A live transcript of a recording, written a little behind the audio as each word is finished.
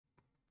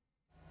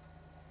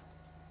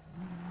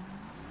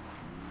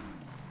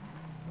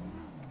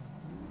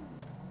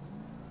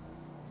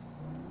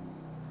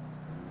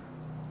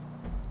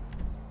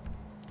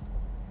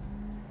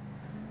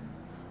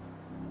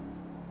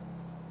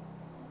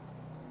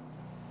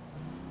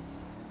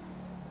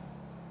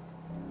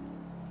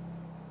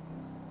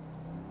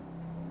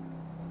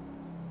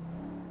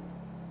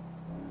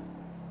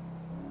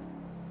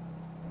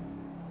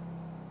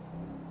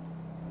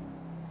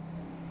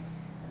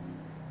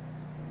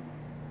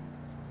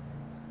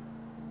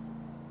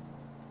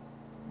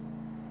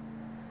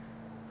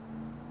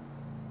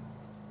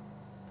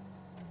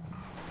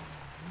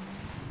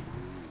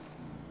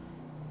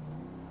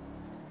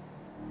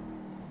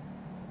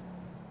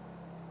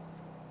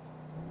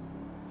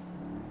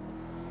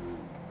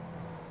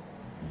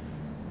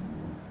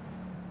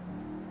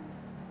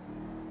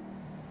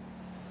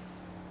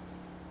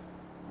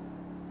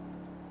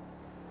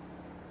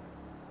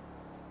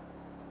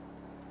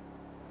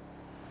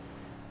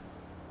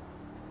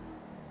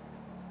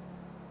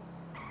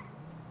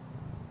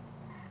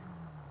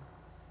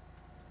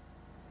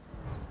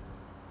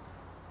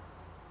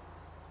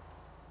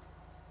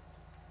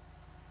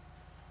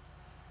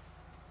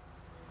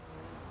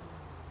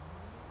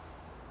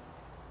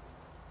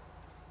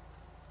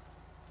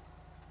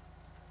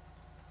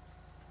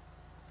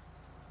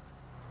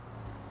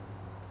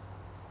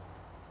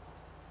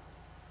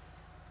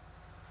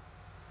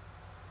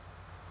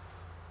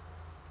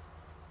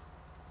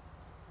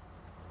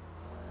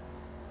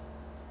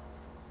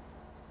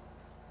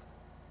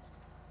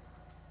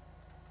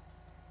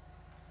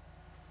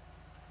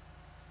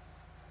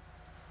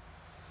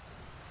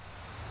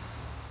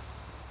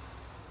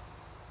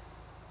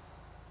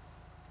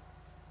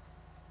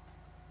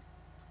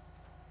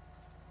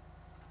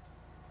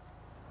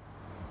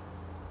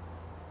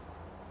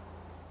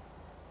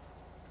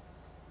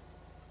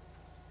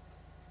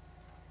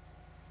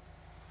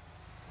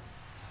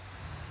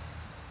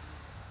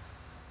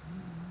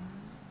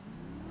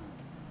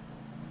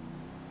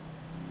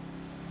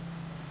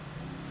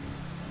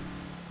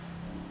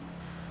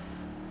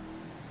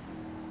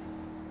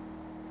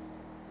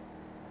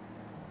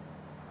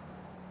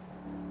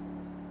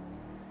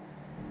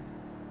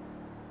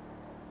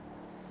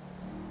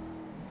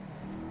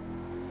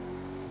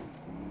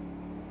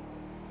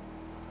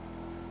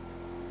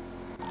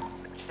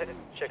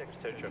check this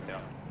tow truck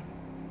out.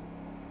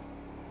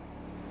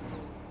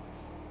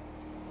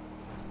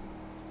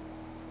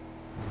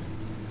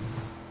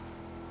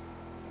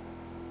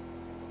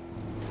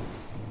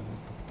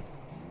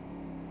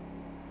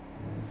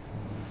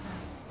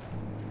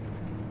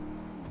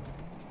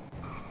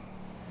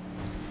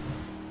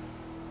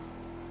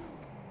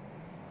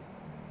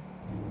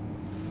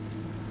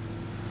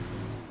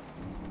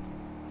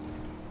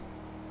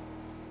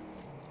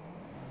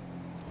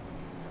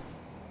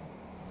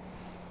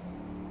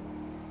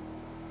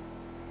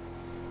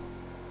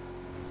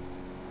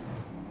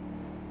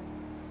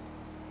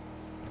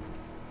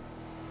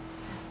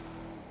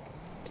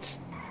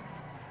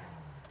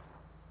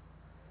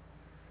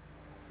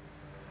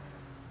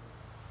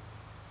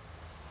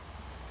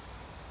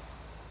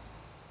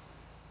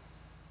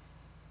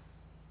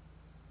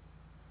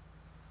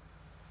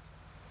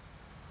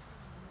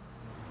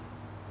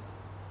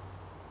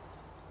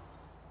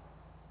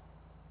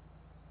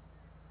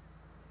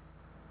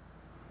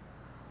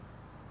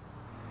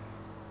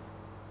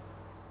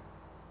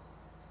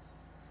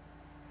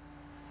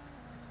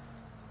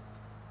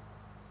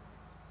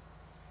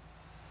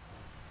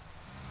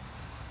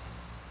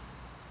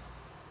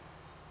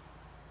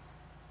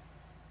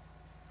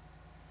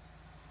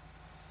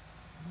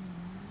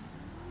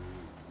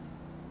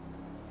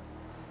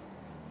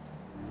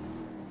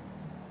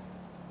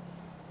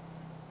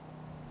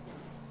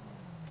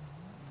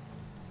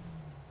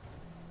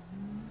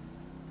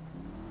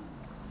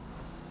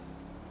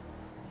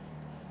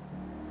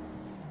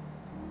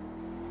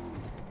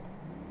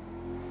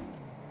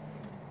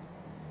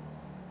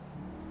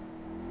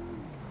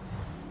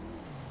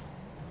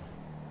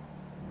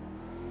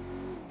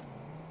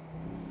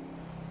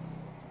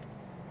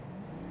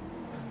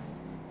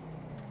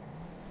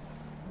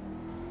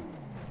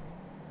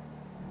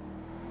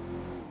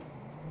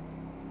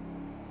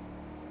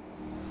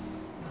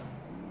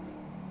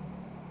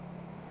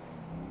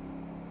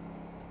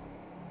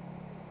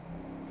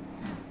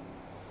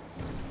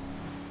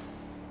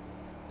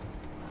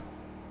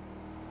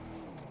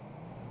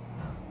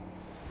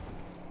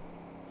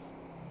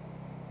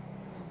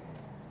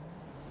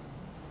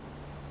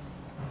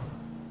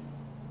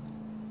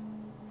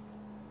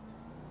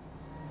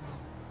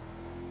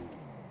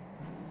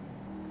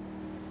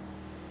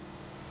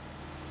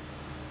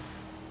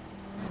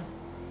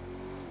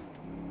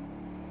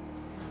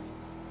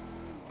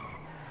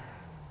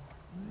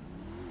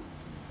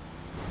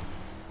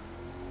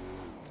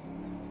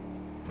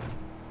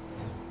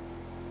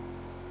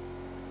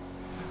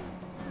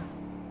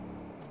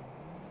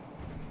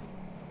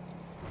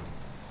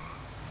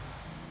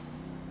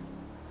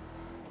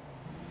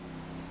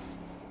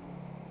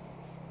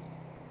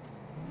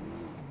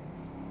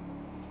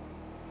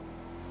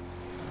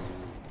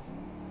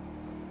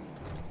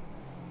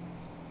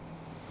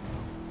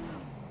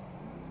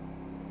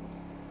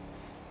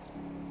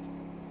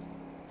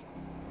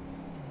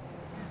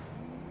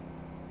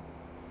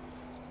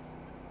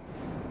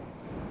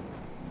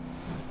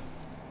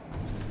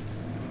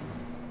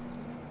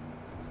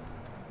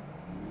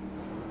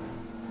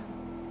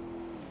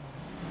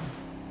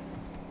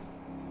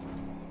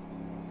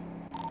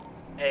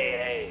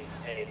 Hey.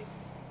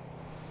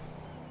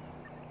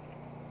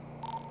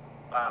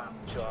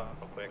 Chill out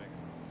real quick.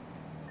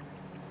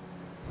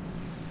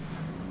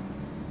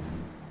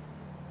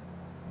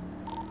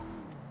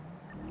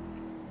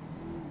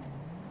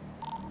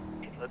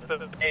 Let's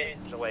put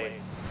it away.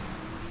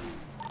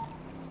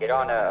 Get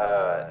on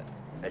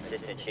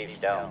Assistant Chief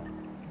Stone.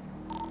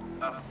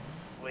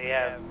 We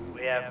have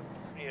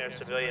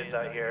civilians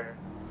out here.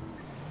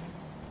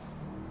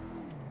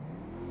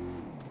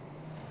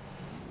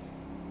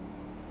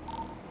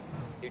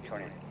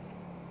 220.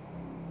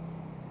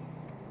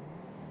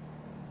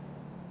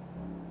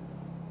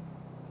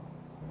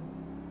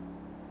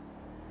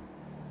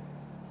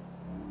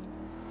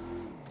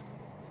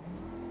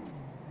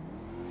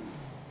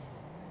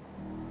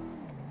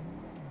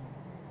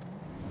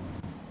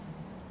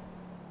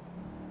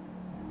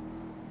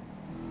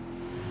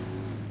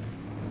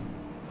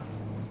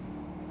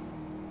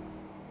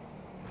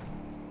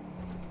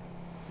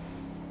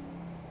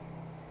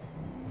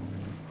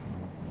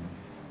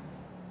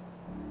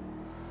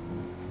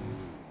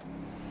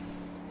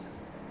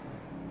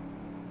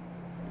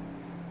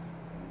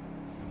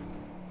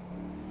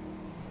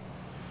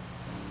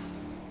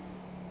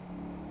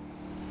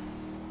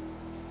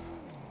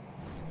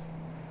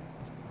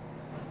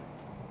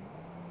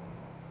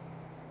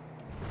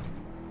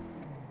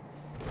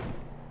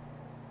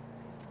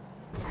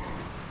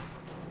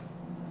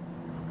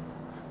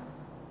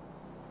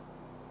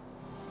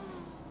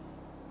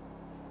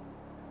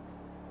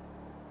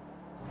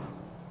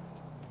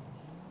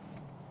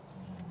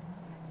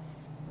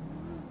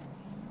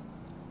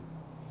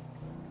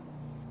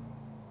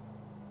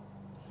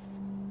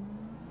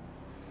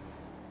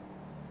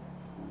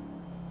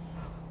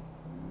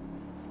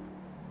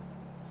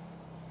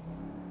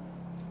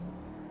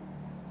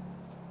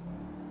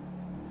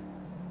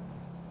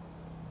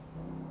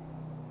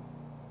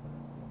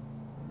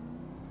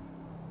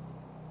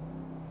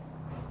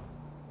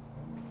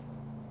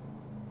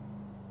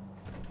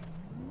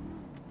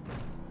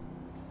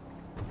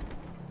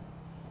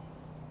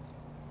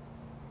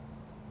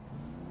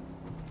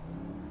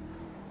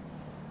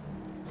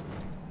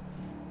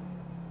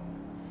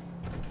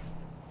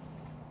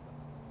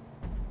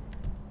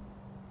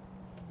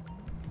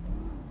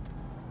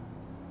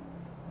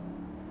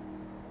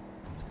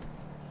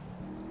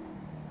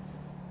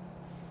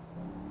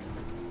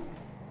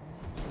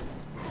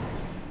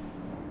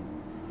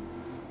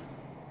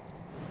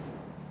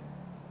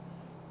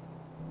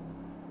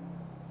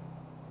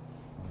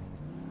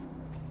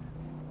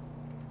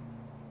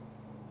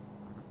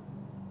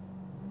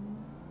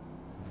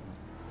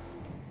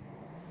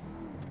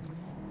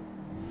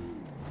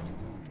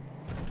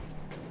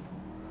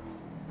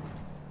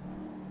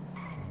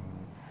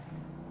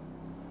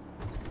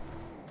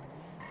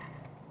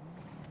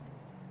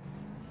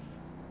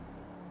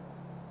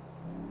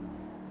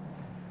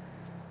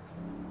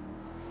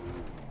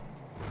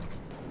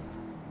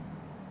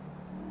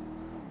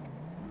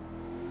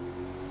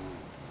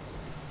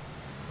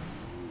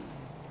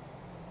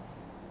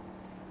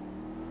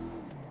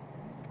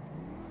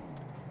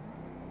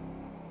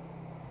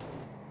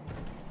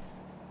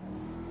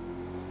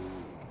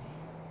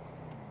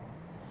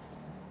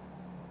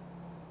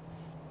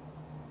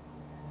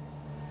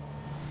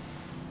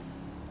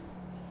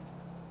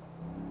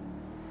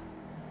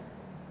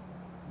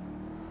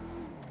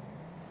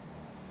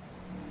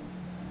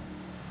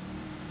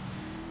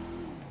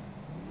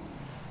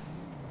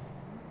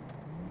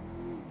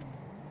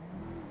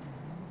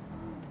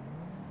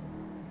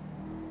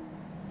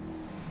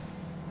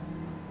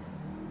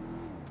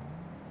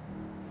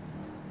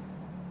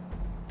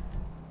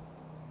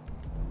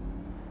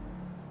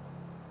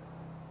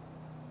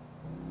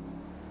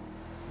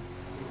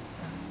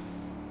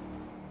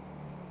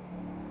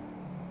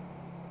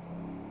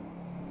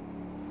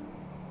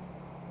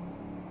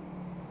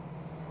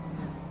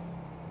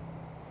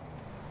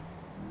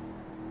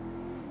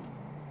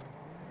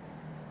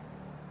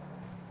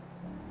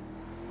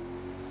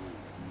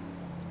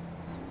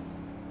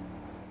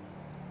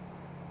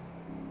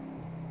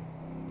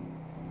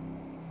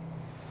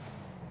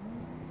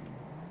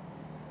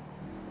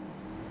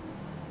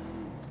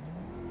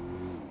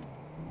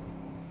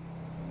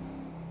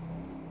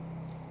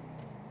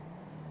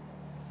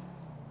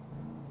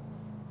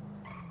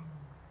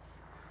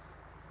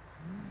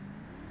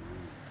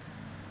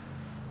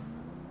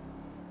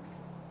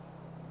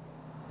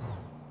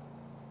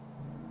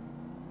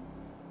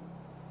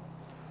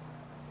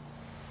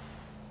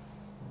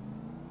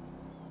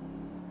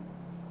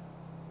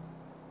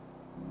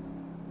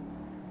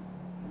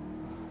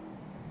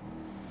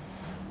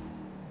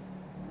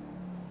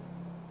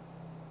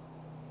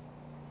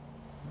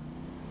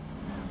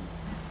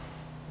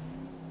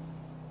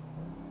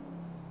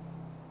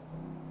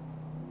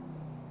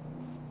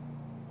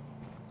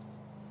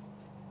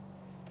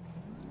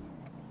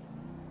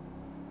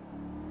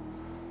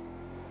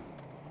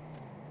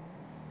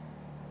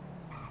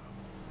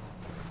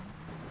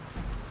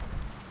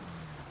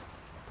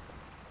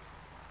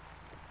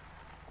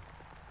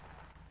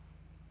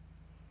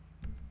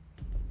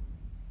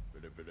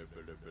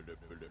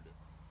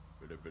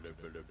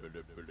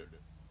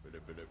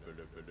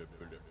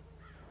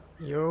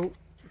 Yo.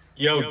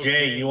 Yo,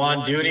 Jay, you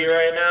on duty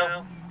right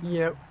now?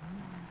 Yep.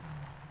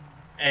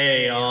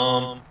 Hey,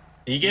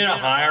 you get a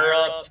higher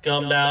up to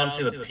come down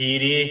to the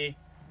PD.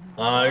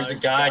 There's a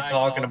guy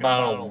talking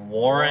about a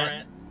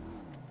warrant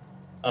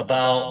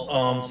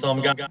about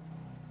some guy.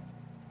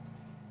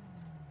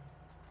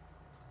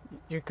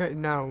 You're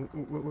cutting out.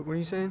 What are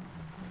you saying?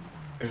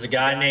 There's a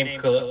guy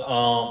named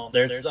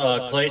there's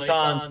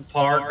Clayson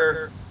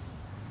Parker.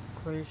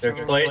 There's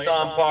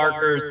Clayson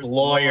Parker's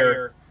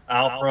lawyer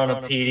out front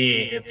of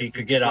PD. If you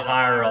could get a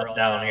higher up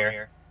down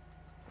here.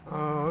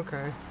 Oh,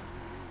 okay.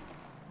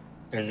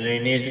 And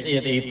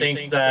he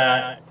thinks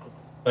that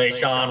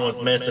Clayson was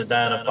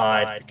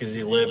misidentified because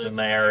he lives in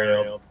the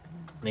area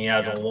and he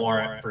has a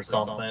warrant for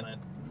something,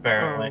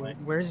 apparently.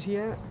 Where's he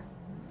at?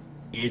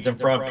 He's in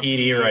front of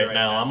PD right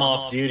now. I'm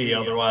off duty,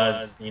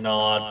 otherwise,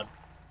 I'd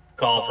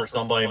call for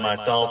somebody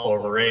myself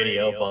over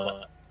radio,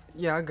 but...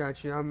 Yeah, I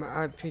got you. I'm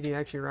at PD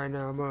actually right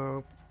now.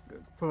 I'm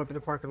pull up in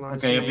the parking lot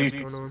and Okay, see what's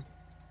going on.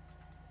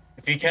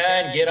 If you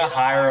can, get a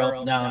higher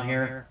up down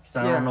here, because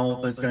I don't know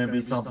if it's going to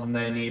be something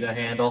they need to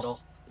handle.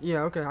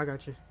 Yeah, okay, I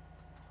got you.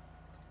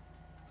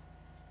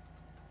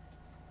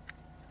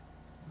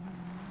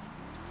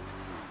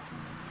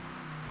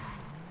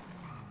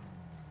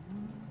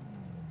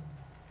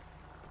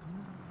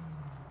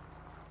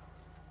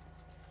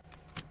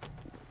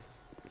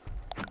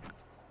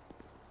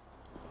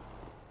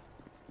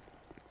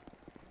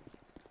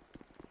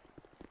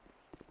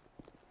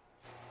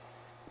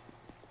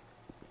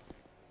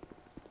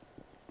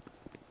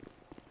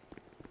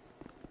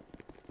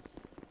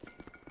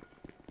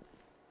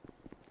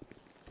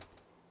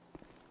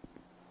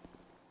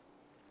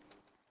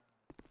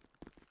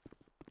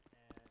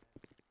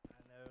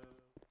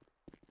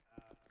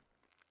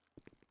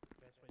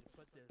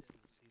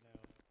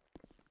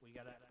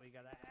 We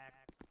gotta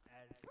act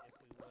as if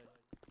we would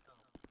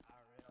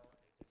IRL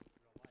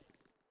as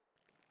in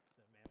real life.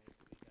 So man,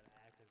 we gotta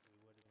act as we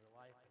would in real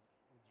life. And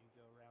would you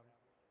go around,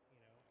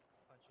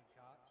 punching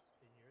cops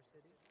in your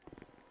city?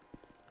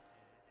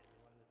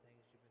 And one of the things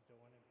you've been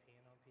doing and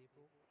peeing on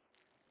people.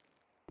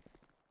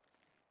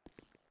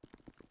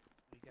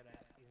 We gotta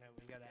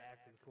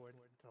act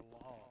according to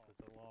law, because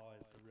the law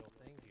is the real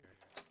thing here.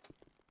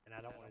 And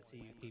I don't want to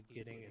see you keep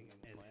getting in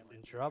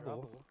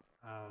trouble.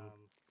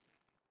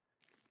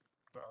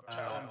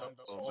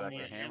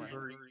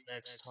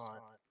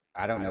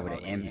 I don't know what an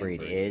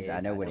inbreed is. I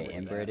know what an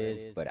inbred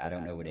is, but I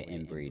don't know what an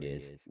inbreed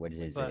is. What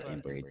is an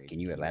inbreed? Can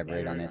you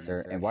elaborate on that,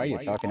 sir? And while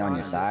you're talking on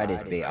your side,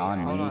 it's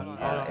beyond me.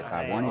 If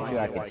I wanted to,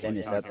 I could send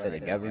this up to the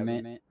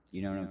government.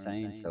 You know what I'm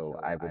saying? So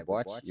I would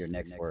watch your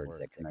next words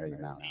that come out of your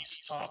mouth.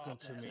 He's talking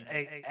to me.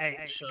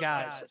 Hey,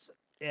 guys.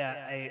 Yeah,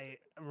 hey,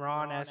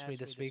 Ron asked me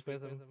to speak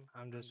with him.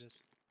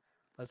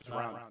 Let's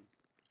Ron.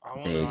 I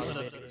want to put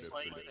a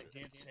complaint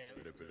against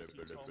him.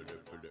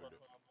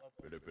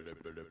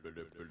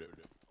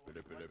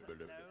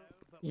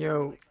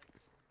 Yo.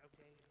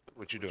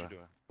 What you doing?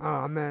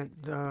 I'm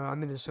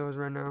in the cells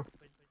right now.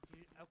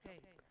 Okay.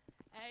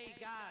 Hey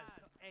guys.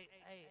 Hey,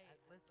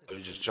 listen. Are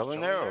you just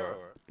chilling there,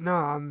 or? No,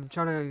 I'm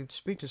trying to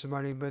speak to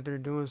somebody, but they're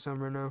doing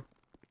something right now.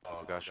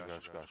 Oh, gotcha.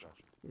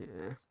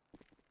 Yeah.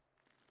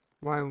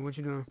 Why? What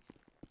you doing?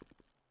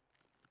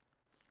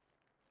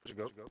 Let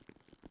you go.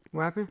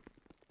 What happened?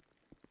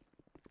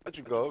 Let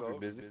you go. You're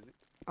busy.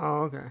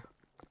 Oh, okay.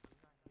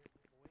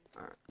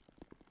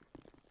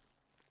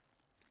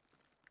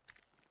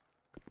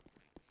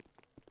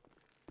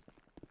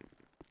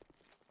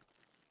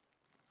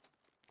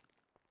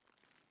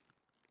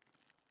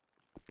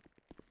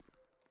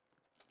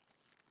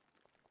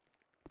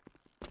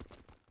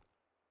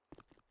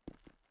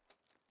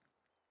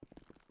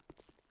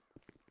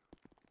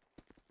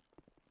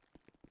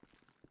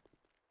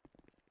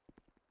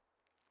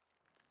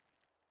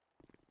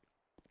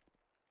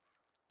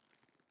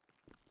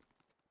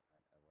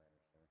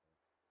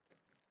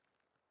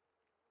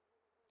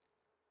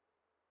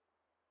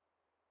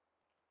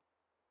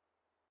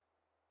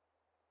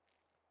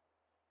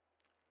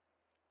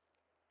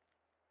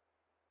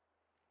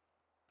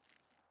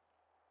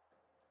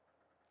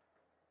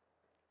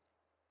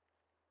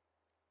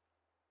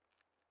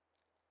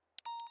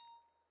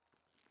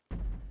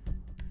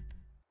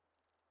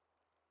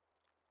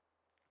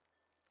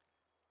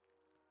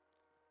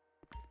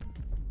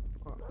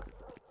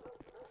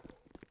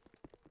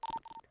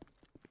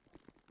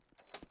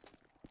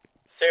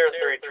 Sierra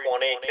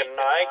 320, can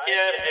I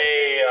get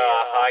a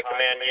high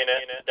command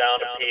unit down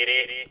to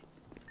PD?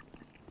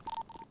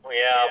 We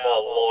have a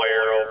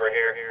lawyer over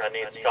here. I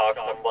need to talk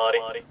to somebody.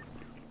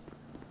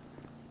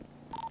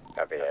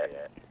 Copy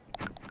that.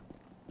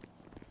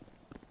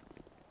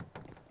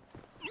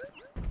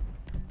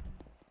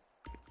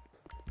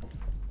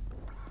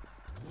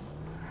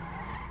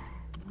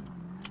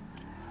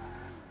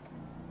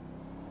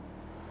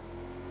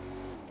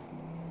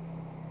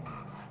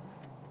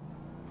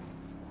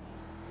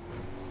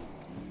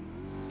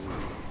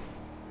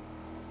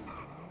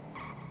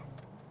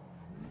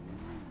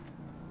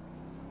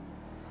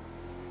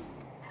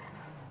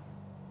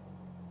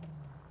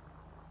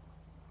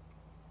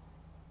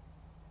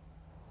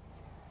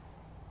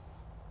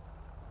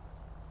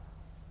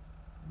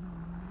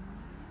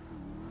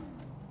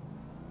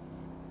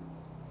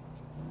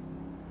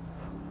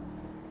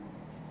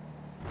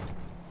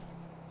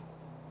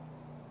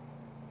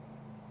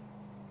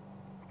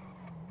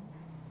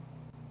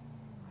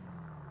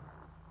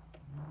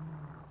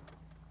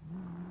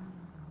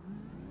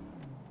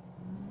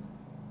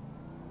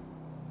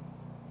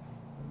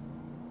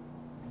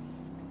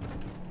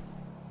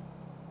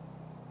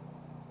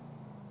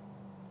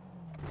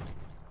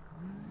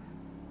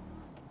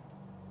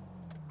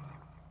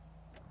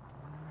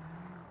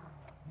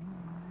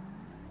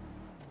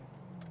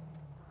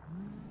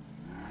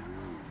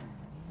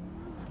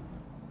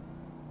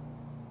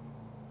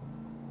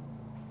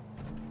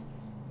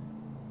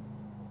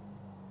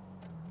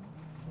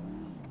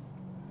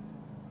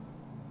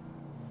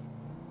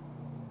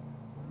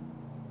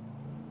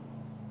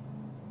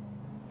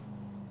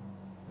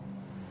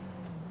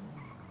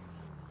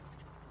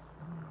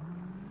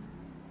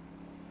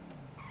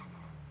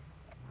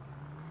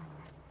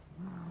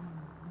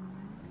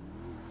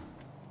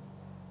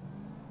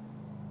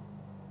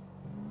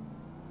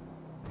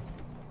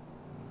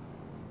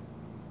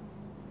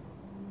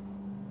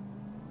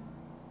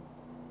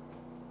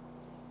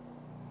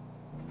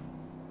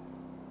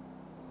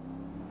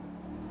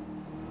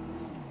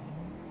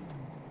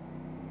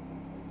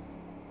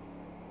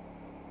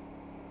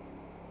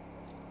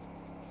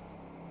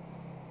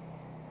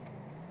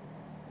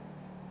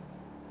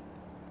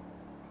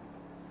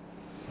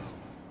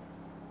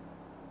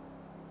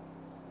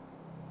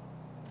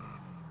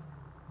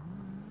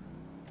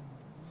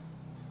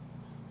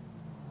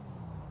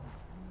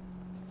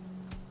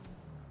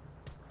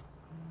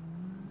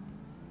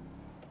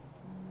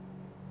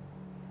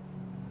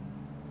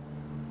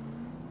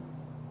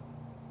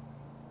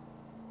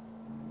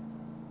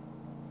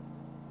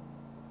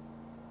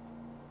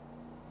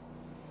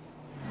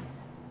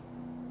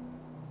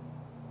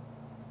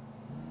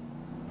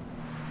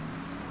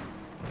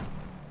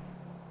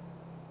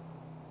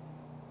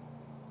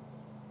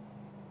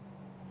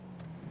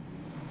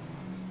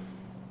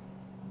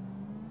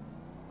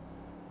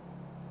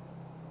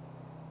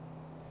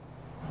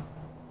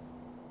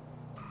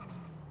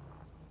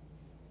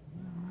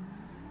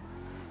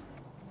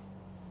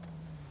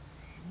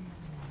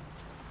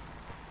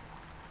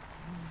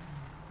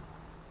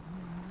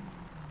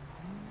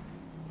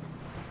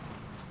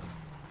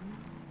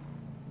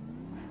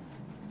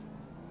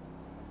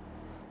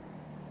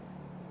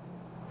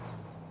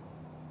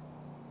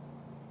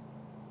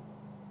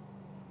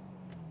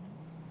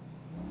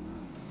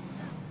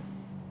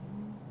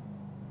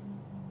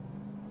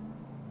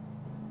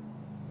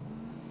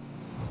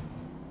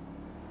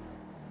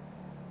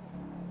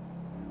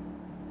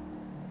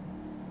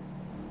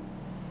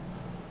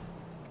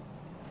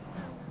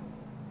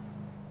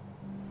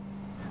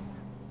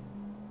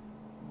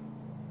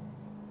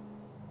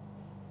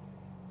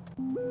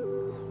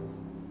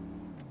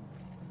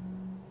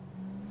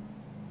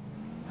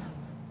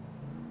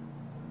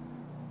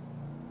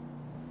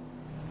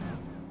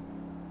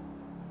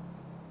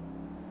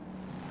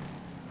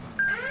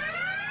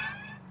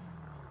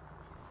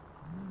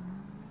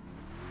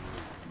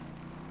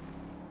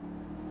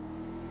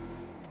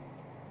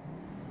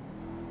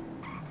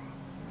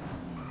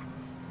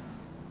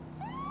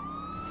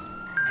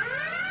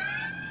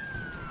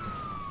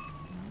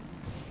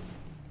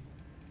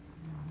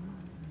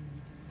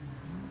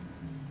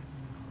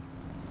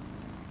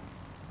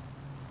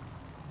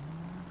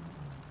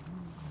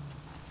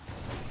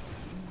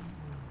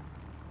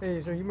 Hey,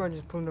 sir, you mind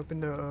just pulling up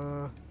in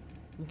the,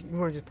 you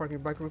want to just park your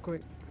bike real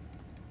quick?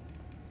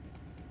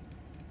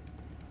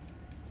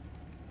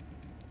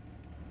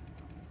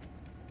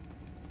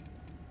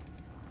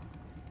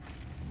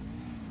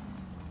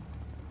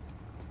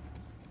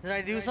 Did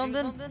I do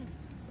something?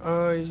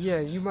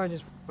 Yeah, you might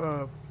just,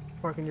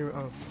 park in your,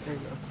 oh, there you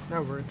go.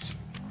 That works.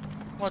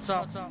 What's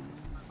up?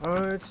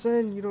 It's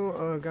saying you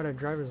don't, got a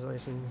driver's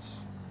license.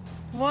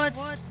 What?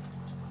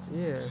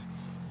 Yeah.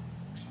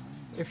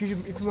 If you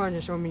mind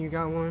just showing me you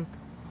got one,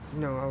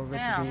 no, I'll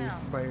let you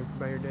be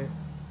by your day.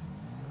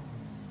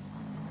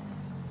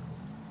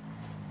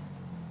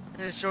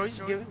 Did it show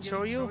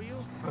you?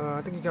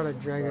 I think you gotta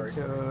drag it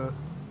to,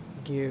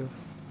 give.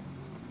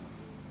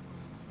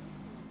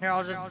 Here,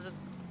 I'll just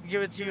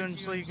give it to you and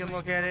so you can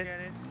look at it.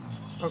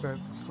 Okay,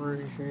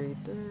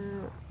 appreciate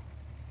that.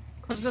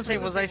 I was gonna say,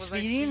 was I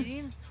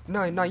speeding?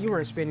 No, you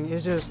weren't speeding.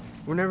 It's just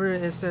whenever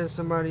it says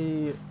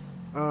somebody,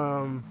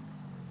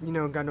 you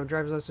know, got no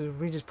driver's license,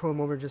 we just pull them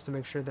over just to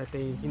make sure that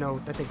they, you know,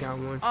 that they got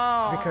one.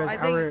 Oh, because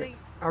I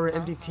our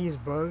MDT is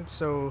bugged,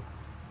 so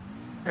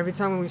every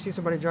time when we see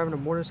somebody driving a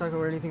motorcycle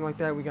or anything like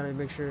that, we gotta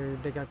make sure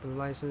they got the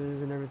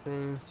license and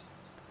everything.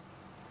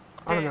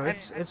 I don't know.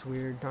 It's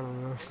weird. I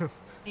don't know.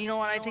 You know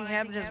what I think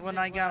happened is when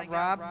I got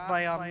robbed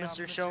by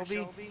Mr.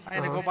 Shelby, I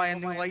had to go buy a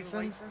new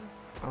license.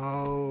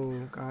 Oh,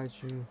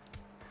 got you.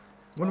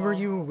 When were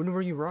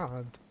you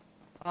robbed?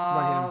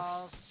 By him?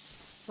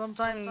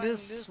 Sometime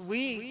this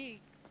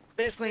week.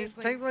 Basically,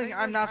 technically,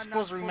 I'm not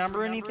supposed to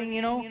remember anything,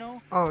 you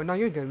know? Oh, no,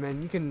 you're good,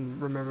 man. You can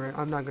remember it.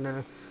 I'm not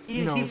gonna,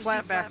 you know. He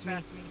flat-backed me.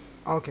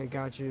 Okay,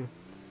 got you.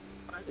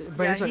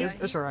 But yeah,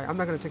 it's alright. I'm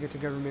not gonna take it to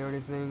government or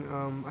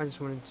anything. I just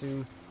wanted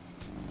to,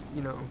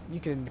 you know, you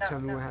can tell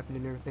me what happened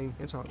and everything.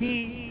 It's all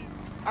good.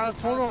 I was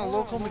pulled on a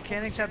local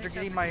mechanics after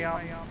getting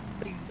my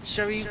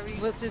Chevy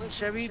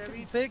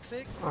fixed.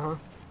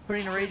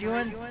 Putting a radio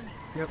in.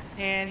 Yep.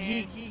 And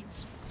he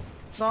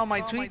saw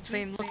my tweet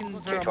saying looking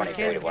for a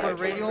mechanic to put a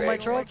radio in my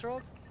truck.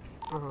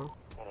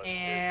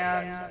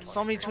 And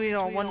saw me tweet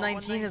on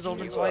 119 is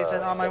open, so I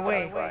said on my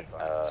way.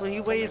 So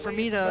he waited for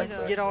me to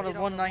get out of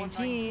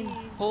 119,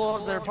 pull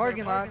out of their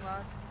parking lot,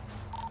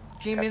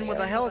 came in with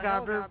a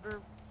helicopter,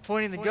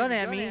 pointing the gun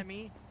at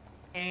me,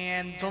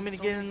 and told me to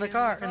get in the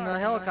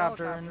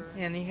helicopter,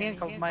 and he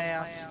handcuffed my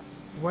ass.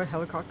 What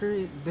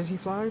helicopter does he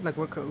fly? Like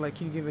what? Like,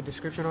 can you give a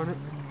description on it?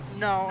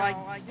 No,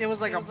 it was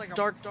like a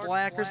dark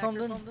black or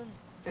something.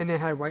 And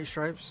it had white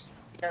stripes.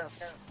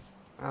 Yes.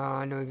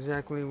 I know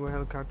exactly what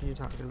helicopter you're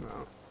talking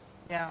about.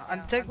 Yeah,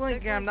 and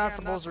technically I'm not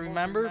supposed to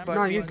remember, but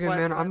no, you're good,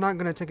 man. I'm not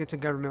gonna take it to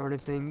government or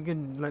anything. You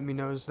can let me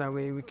know so that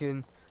way we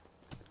can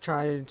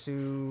try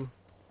to.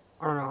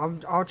 I don't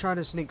know. I'll try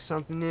to sneak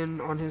something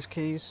in on his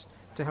case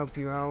to help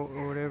you out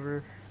or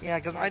whatever. Yeah,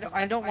 because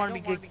I don't want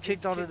to be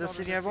kicked out of the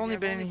city. I've only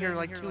been in here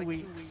like 2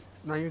 weeks.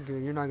 No, you're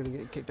good. You're not gonna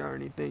get kicked out or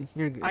anything.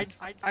 You're good.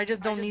 I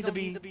just don't need to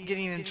be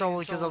getting in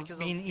trouble because of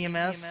being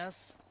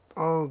EMS.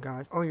 Oh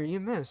God. Oh, you're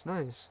EMS.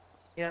 Nice.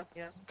 Yep.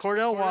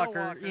 Cordell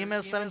Walker,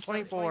 EMS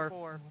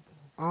 724.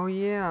 Oh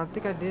yeah, I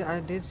think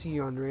I did see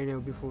you on the radio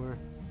before.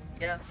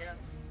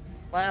 Yes.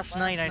 Last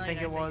night I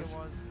think it was.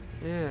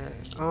 Yeah.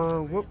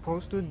 What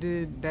postal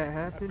did that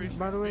happen,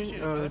 by the way?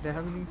 That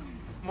happened?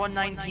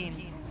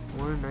 119.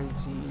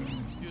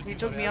 119. He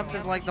took me up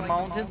to like the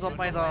mountains up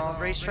by the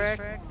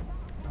racetrack.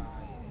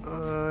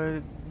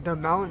 What's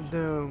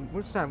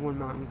that one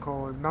mountain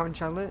called? Mountain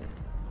Chalet?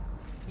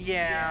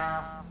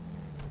 Yeah.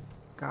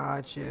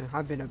 Gotcha.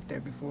 I've been up there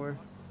before.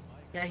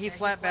 Yeah, he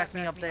flat-backed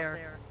me up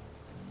there.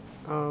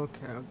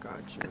 Okay,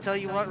 gotcha. I tell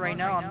you what, right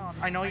now,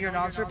 I know you're an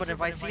officer, but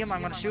if I see him,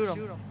 I'm gonna shoot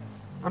him.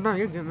 Oh no,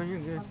 you're good, man. You're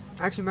good.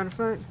 Actually, matter of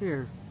fact,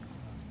 here.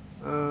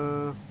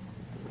 I'm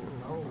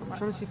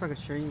trying to see if I can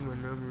share you my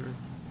number.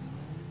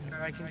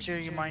 I can share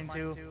you mine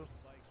too.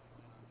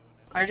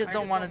 I just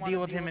don't want to deal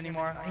with him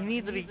anymore. He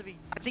needs to be.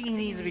 I think he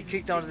needs to be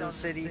kicked out of the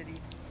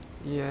city.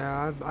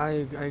 Yeah,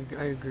 I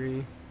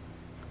agree.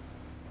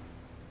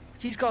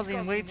 He's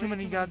causing way too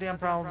many goddamn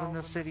problems in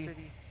this city.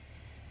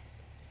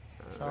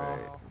 So.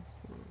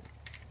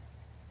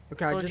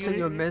 Okay, I just sent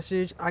you a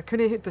message. I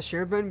couldn't hit the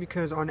share button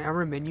because on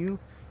our menu,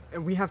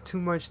 we have too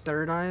much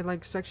third eye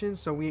like sections,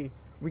 so we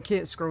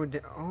can't scroll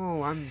down.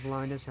 Oh, I'm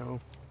blind as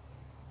hell.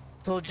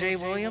 So Jay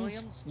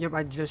Williams? Yep,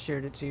 I just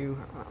shared it to you.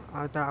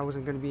 I thought I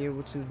wasn't gonna be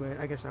able to, but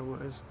I guess I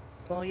was.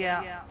 Well,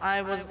 yeah,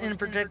 I was in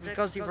protective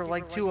custody for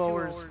like 2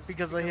 hours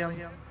because of him.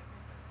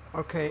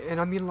 Okay, and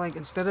I mean, like,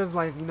 instead of,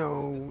 like, you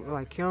know,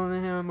 like,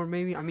 killing him, or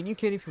maybe, I mean, you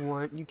can if you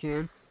want, you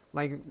can.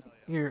 Like,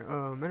 here,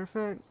 matter of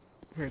fact,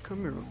 here, come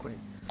here real quick.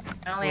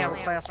 I only have a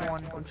class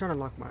 1. I'm trying to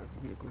lock my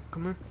vehicle.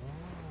 Come here.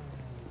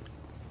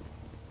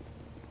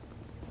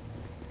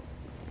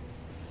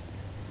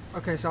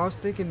 Okay, so I was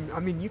thinking, I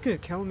mean, you could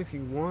kill him if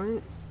you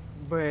want,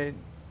 but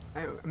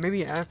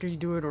maybe after you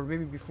do it, or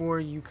maybe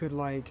before, you could,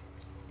 like,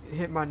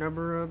 hit my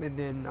number up, and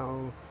then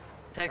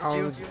Text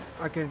you?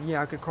 I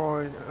could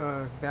call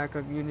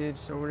backup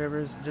units or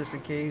whatever, just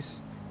in case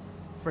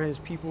for his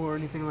people or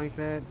anything like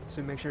that,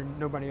 to make sure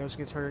nobody else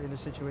gets hurt in the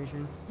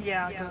situation.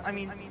 Yeah, because I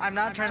mean, I'm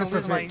not trying to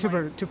lose my...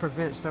 To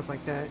prevent stuff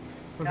like that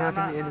from Yeah, I'm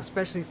happening, not- and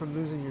especially from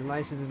losing your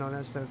license and all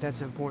that stuff.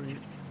 That's important.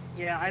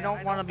 Yeah, I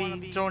don't want to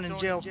be thrown in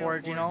jail for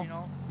it, you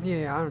know?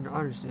 Yeah, I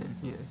understand.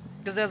 Yeah.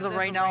 Because as of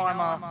right now,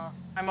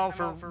 I'm out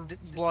for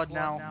blood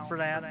now for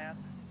that.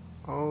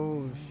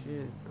 Oh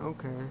shit.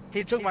 Okay.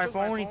 He took my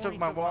phone, he took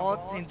my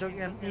wallet,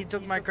 he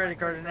took my credit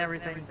card and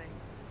everything.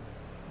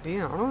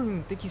 Damn, I don't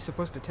even think he's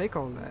supposed to take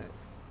all that.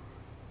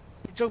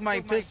 He took my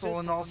pistol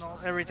and also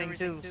everything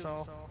too,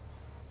 so.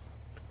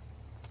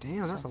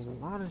 Damn, that's a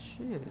lot of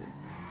shit.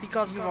 He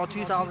cost me about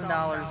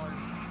 $2,000.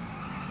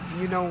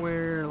 Do you know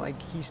where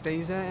like he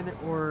stays at,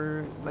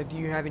 or like do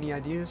you have any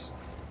ideas?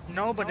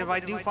 No, but if I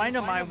do find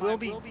him, I will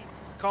be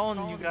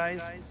calling you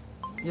guys.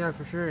 Yeah,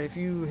 for sure. If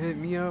you hit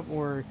me up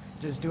or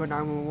just do a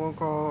 911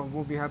 call,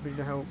 we'll be happy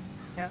to help.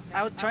 Yeah,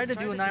 I would try to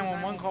do a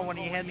 911 call when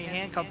he had me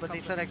handcuffed, but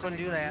they said I couldn't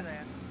do that.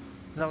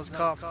 Because I was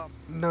cuffed.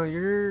 No,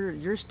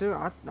 you're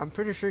still. I'm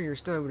pretty sure you're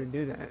still able to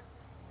do that.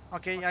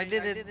 Okay, I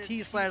did it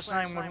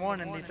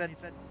T/911 and they said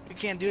you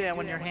can't do that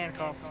when you're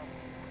handcuffed.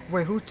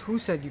 Wait, who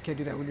said you can't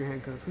do that when you're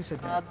handcuffed? Who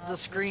said that? The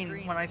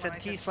screen, when I said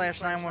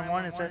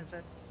T/911, it said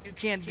you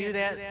can't do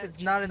that.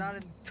 It's not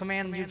a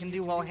command you can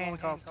do while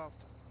handcuffed.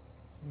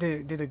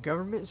 Did the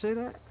government say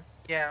that?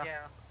 Yeah.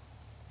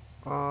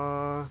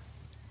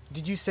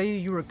 Did you say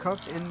you were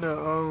cuffed in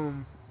the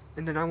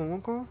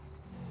 911 call?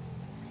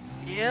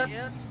 Yep.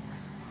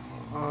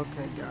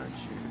 Okay, got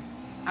you.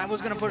 I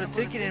was gonna put a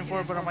ticket in for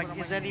it, but I'm like,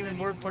 is that even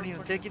worth putting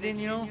a ticket in,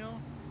 you know?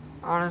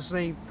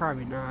 Honestly,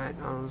 probably not.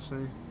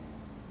 Honestly.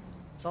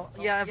 So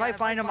yeah, if I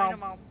find him,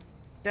 I'll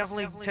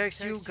definitely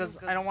text you because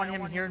I don't want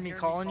him hearing me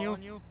calling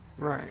you.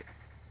 Right.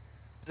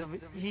 If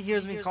he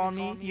hears me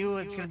calling you,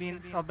 it's gonna be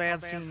a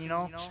bad scene, you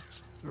know?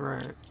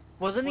 Right.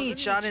 Wasn't he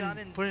shot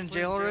and put in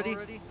jail already?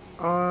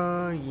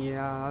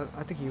 Yeah,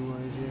 I think he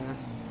was, yeah.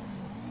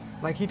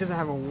 Like, he doesn't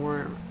have a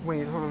warrant.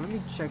 Wait, hold on, let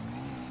me check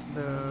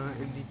the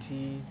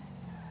MDT.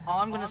 All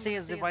I'm gonna say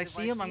is if I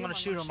see him, I'm gonna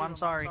shoot him. I'm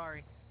sorry.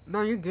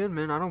 No, you're good,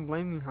 man. I don't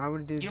blame you. I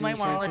would do. You might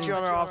want to let your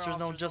other officers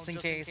know just in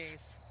case.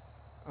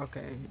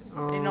 Okay.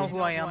 They know who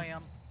I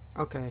am.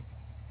 Okay.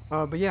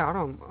 But yeah,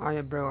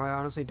 bro, I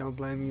honestly don't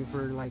blame you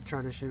for like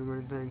trying to shoot him or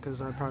anything,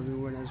 because I probably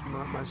would as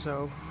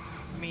myself.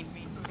 I mean,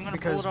 I'm gonna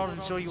pull it out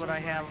and show you what I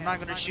have. I'm not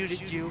gonna shoot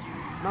at you.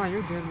 No,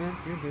 you're good, man.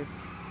 You're good.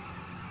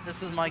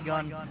 This is my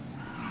gun.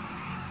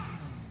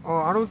 Oh,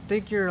 I don't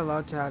think you're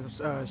allowed to have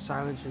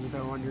silencers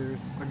though on your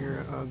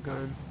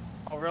gun.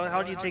 Oh really?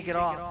 How do you take it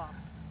off?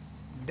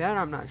 That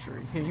I'm not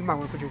sure. Here, you might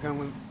want to put your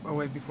gun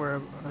away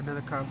before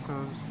another cop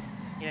comes.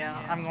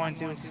 Yeah, I'm going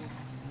to.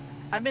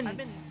 I've been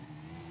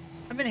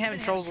having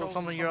troubles with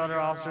some of your other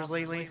officers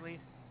lately.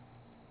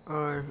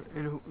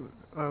 And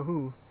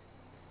who?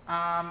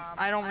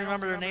 I don't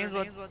remember their names,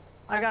 but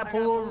I got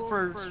pulled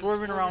over for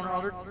swerving around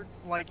other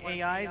like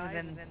AIs, and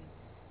then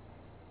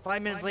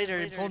 5 minutes later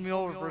he pulled me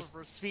over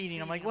for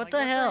speeding. I'm like, what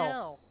the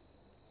hell?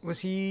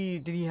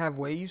 Did he have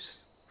waves?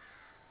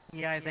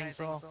 Yeah, I think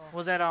so.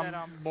 Was that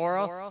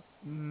Bora?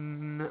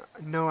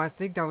 No, I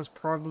think that was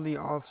probably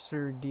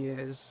Officer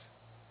Diaz.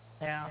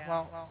 Yeah,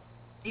 well,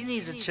 he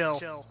needs to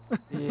chill.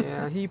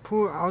 Yeah,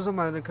 I was on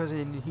my other cousin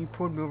and he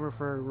pulled me over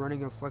for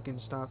running a fucking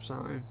stop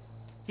sign.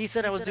 He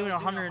said I was doing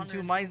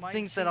 102. My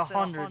thing said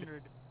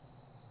 100.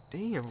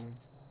 Damn.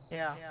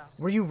 Yeah.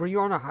 Were you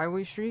on a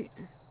highway street?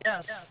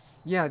 Yes.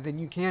 Yeah, then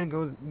you can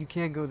go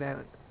that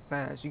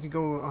fast. You can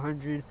go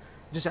 100,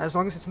 just as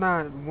long as it's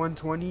not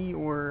 120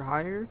 or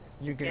higher.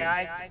 You're good.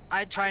 Yeah,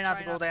 I try not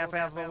to go that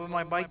fast, but with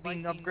my bike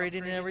being upgraded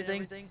and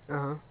everything,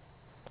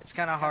 it's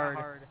kind of hard.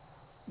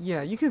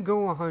 Yeah, you could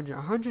go 100.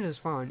 100 is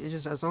fine. It's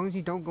just as long as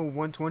you don't go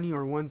 120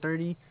 or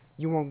 130,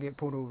 you won't get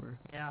pulled over.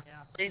 Yeah.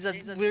 He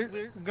said,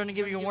 we're gonna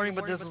give you a warning,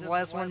 but this is the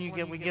last one you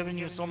get. We've given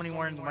you so many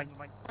warnings. I'm like,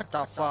 what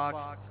the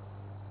fuck?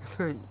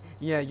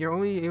 Yeah, you're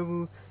only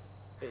able.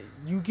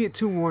 You get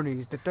 2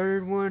 warnings. The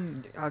third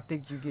one, I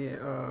think you get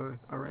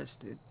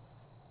arrested.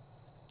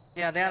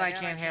 Yeah, that I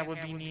can't have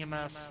with being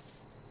EMS.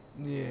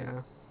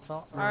 Yeah. So,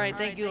 all right,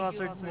 thank you,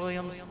 Officer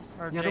Williams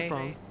or Yeah, Jay. no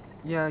problem.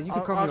 Yeah, you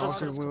can call me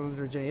Officer Williams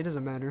or Jay. It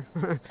doesn't matter.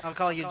 I'll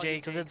call you Jay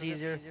because it's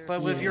easier.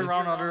 But if you're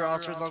around other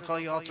officers, I'll call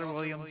you Officer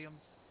Williams.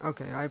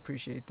 Okay, I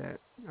appreciate that.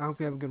 I hope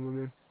you have a good one,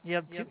 man.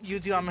 Yep, you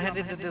too. I'm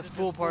headed to this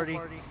pool party.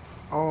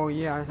 Oh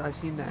yeah, I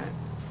seen that.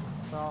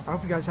 So, I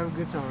hope you guys have a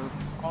good time.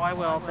 oh, I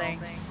will.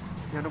 Thanks.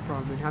 Yeah, no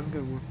problem, man. Have a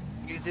good one.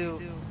 You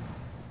too.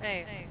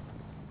 Hey.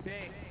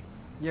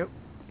 Yep.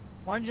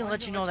 Wanted to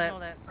let you know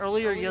that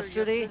earlier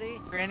yesterday,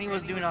 Granny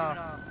was doing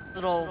a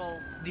little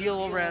deal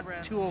over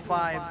at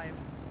 205.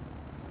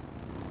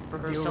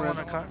 For selling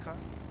a car.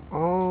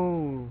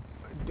 Oh,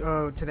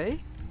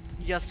 today?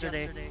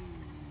 Yesterday.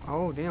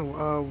 Oh, damn.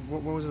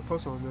 What was the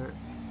post on that?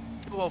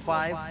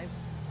 205.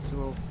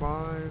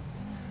 205.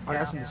 Oh,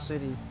 that's in the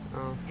city.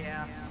 Oh,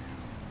 Yeah.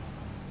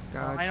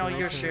 gotcha. I know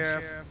you're okay.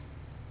 sheriff.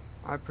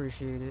 I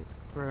appreciate it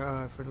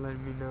for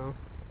letting me know.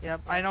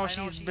 Yep, I know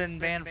she's been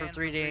banned for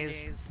 3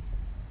 days.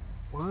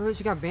 What?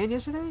 She got banned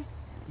yesterday?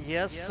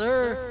 Yes,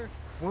 sir.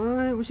 What?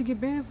 What'd she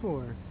get banned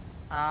for?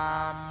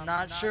 I'm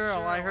not sure.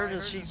 All I heard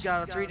is she's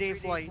got a 3-day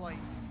flight.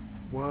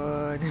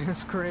 What?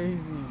 That's crazy.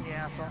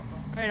 Yeah, so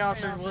Alright,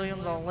 Officer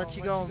Williams, I'll let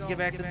you go and get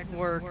back to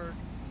work.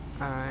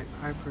 Alright,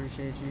 I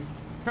appreciate you.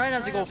 Try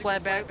not to go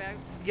flat back.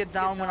 Get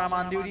down when I'm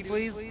on duty,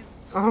 please.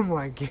 Oh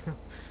my god.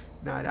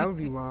 Nah, that would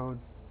be wild.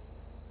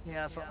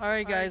 Yeah, so,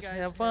 alright guys,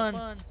 have fun.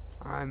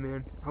 Alright,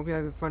 man. Hope you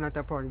having fun at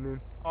that party,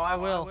 man. Oh, I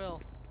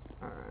will.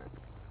 Alright.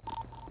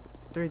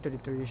 It's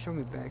 3:33. Show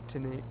me back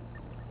tonight.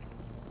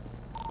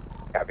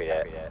 Copy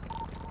that.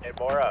 Hey,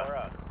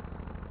 Mora.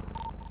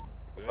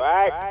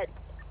 Back.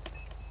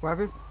 What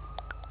happened?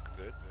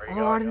 Good.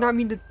 Oh, I did not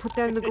mean to put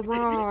that in the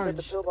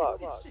garage.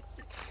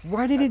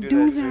 Why did it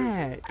do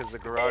that? Because the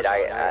garage is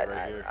I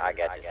right here.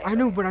 got you. I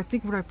know, but I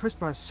think when I pressed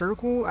my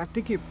circle, I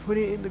think it put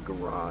it in the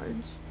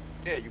garage.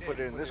 Yeah, you put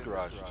it in this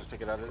garage. Just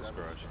take it out of this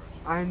garage.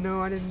 I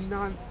know, I did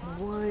not.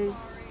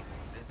 What?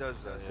 It does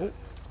that. Yeah.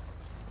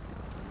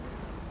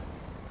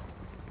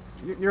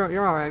 Oh.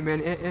 You're alright,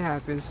 man. It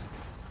happens.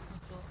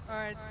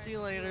 Alright, see you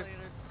later.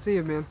 See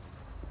you, man.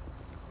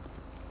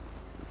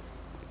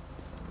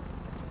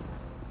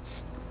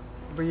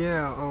 But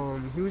yeah,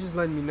 he was just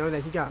letting me know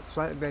that he got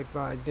flatbacked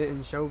by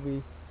Denton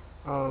Shelby.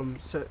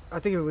 So I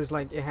think it was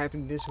like it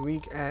happened this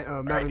week at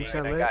Mountain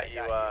Chalet.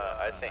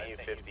 I sent you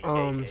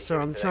 50.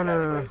 So I'm trying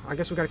to. I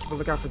guess we gotta keep a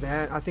lookout for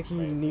that. I think he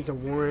needs a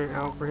warrant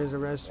out for his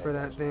arrest for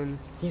that. Then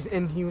he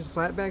was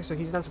flatback, so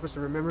he's not supposed to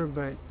remember.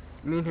 But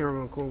me and him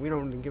are cool. We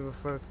don't really give a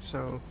fuck.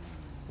 So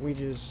we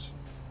just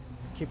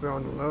keep it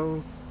on the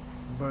low.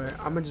 But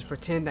I'm gonna just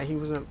pretend that he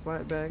wasn't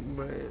flatback.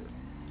 But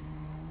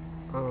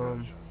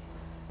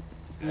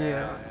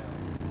yeah.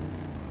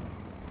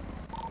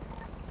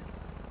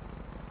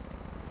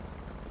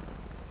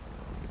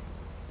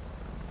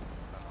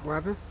 What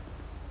happened?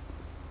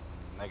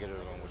 Negative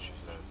on what you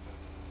said.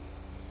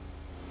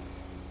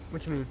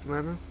 What you mean? What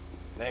happened?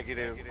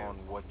 Negative on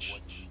what you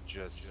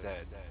just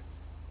said.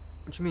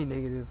 What you mean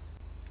negative?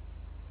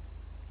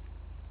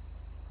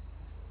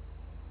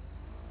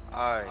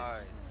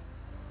 I.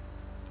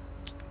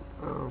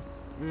 Oh.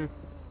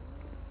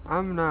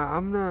 I'm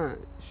not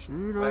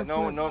sure. Like,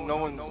 no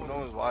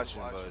one's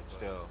watching, but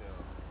still.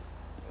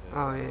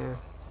 Oh yeah.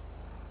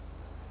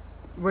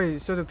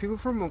 Wait, so the people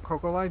from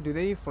Coco Live, did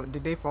they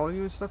follow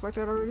you and stuff like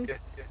that already? Yeah.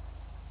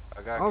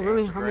 I got Oh,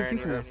 really? Cancer How many Granny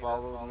people? that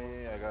followed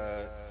me.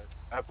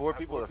 I have 4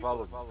 people that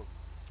followed me.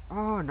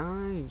 Oh,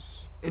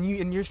 nice.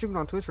 And you're streaming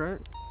on Twitch,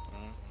 right?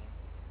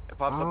 It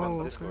pops up Oh, on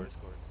okay. Discord.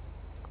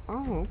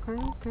 Oh, okay.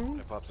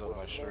 It pops up on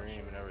my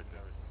stream and everything.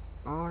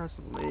 Oh, that's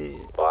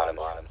lit. Bottom.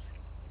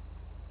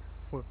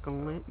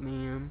 Fucking lit,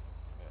 man.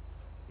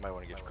 Might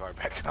want to get your car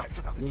back up.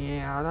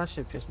 Yeah, that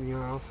shit pissed me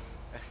off.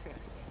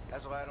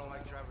 That's why I don't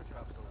like traffic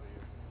stops over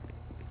here.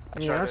 I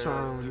Yeah, try that's to why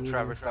I don't do either.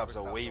 traffic stops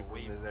away from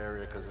this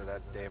area because of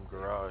that damn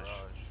garage.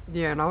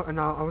 Yeah, and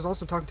I was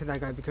also talking to that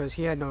guy because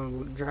he had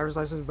no driver's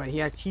license, but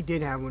he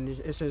did have one.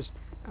 It says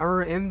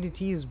our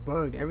MDT is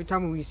bugged. Every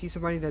time when we see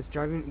somebody that's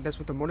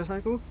with a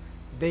motorcycle,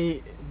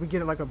 we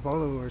get like a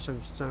bolo or some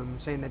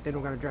saying that they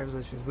don't got a driver's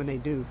license when they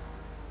do.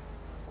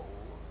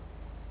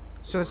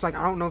 So it's like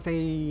I don't know if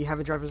they have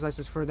a driver's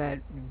license for that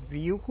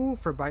vehicle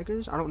for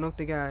bikers. I don't know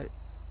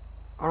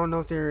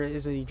if there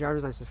is a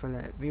driver's license for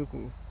that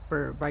vehicle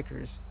for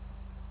bikers.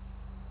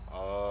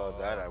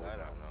 That I would not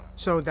know.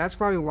 So that's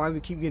probably why we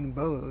keep getting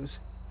bolos.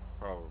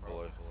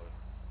 Probably.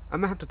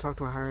 I'm gonna have to talk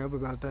to a higher up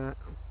about that.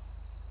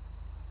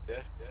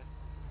 Yeah.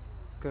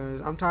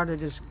 Cause I'm tired of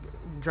just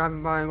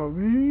driving by and go.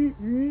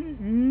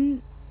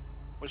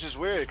 Which is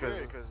weird because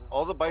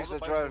all the bikes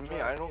that drive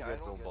me, I don't get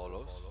no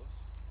bolos.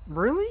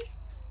 Really?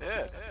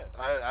 Yeah.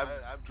 I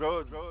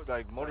drove,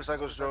 like,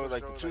 motorcycles drove,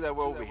 like, the 2 that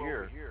were over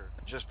here,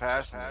 just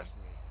passed me.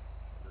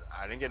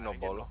 I didn't get no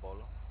bolo.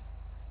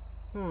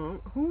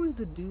 Who was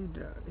the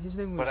dude? His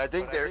name was. But I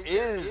think there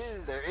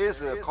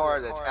is a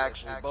car that's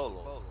actually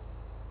bolo.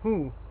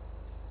 Who?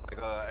 Like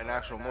an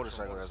actual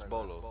motorcycle that's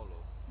bolo.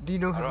 Do you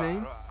know his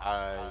name?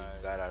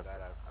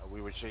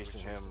 We were chasing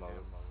him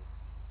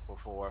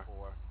before.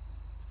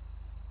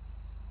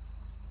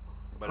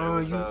 But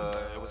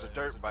it was a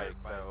dirt bike,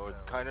 or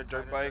kind of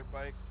dirt bike,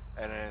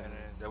 and then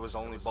there was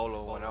only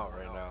bolo one out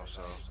right now.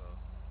 So.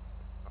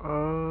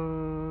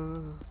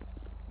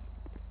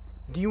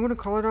 Do you want to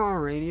call it out on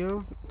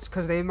radio? It's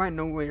because they might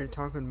know what you're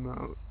talking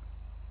about.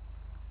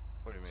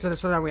 What do you mean?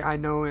 So that way I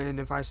know, and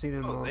if I see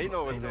them, Oh, they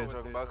know what they're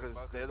talking about because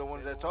they're the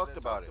ones that talked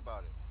about it.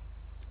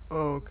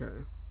 Oh,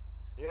 okay.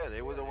 Yeah,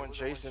 they were the one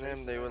chasing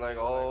him. They were like,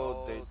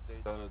 oh,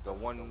 the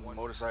one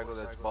motorcycle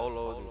that's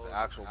bolo is the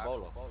actual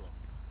bolo.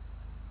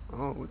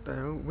 Oh, what the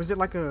hell? Was it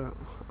like I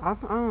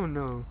don't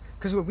know.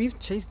 Because we've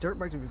chased dirt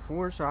bikes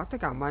before, so I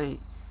think I might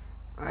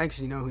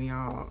actually know who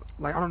y'all,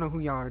 like, I don't know who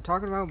y'all are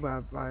talking about,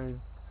 but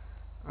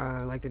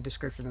I like the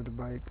description of the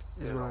bike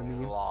is what I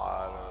mean. A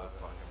lot of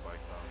fucking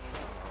bikes out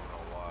there. I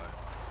don't know why.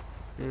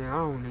 Yeah, I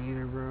don't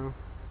either, bro.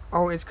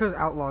 Oh, it's because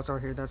outlaws are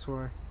here, that's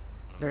why.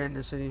 They're in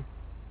the city.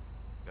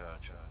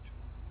 Gotcha.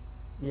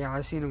 Yeah,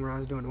 I seen them when I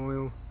was doing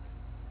oil.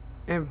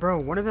 And bro,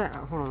 one of the,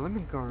 hold on, let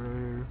me go around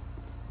here.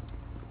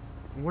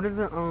 One of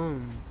the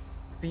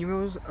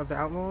females of the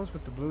outlaws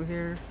with the blue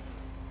hair,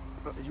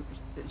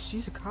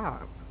 she's a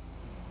cop.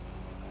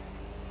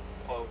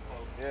 Oh,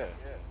 yeah.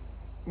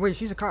 Wait,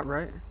 she's a cop,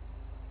 right?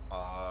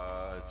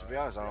 To be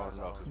honest, I don't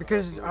know.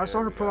 Because I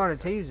saw her pull out a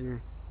taser.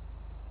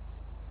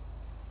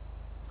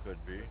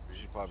 Could be.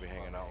 She's probably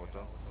hanging out with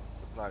them.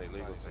 It's not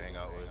illegal to hang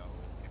out with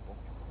people.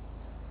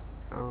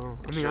 Oh,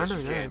 I It's mean, I just know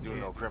you that. can't do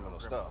no criminal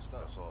stuff.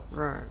 That's all.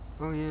 Right.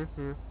 Oh yeah,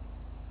 yeah.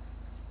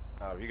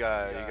 You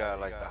got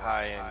like the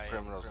high-end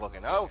criminals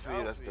looking out for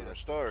you. That's a different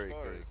story. Cause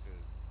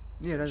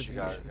Yeah, that's she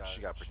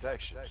got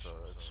protection, so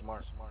it's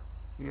smart.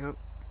 Yep.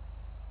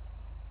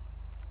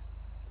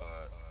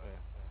 But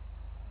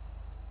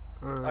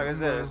like I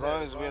said, as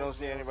long as we don't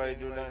see anybody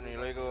do nothing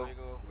illegal,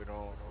 we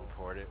don't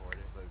report it.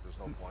 It's like there's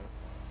no point.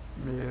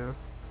 Yeah.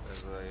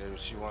 It's like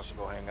if she wants to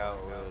go hang out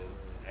with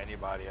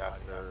anybody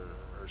after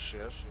her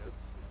shift,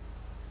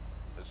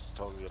 it's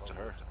totally up to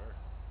her.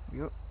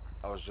 Yep.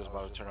 I was just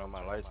about to turn on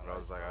my lights, but I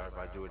was like, if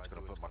I do it, it's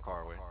gonna put my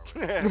car away.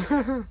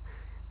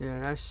 Yeah,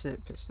 that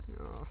shit pissed me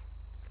off.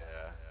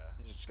 Yeah.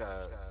 You just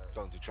gotta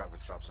don't do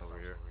traffic stops over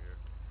here.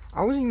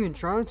 I wasn't even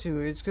trying to.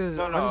 It's cause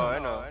No, I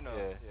know.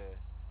 Yeah.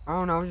 I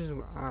don't know. I just.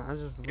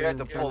 You had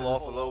to wasn't trying pull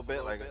off a little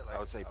bit, like I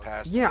would say,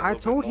 past. Yeah, I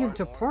told him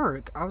to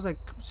park. I was like,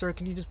 "Sir,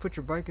 can you just put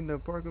your bike in the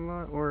parking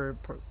lot or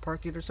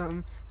park it or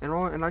something?"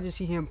 And I just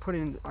see him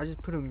I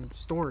just put him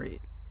store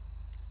it.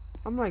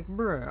 I'm like,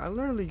 bruh, I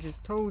literally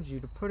just told you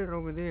to put it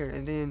over there,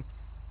 and then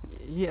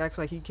he acts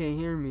like he can't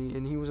hear me,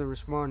 and he wasn't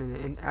responding.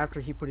 And after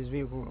he put his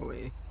vehicle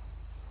away,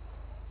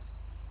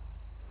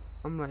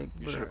 I'm like,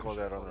 bruh. You should have called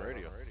that on the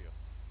radio.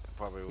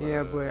 Probably would.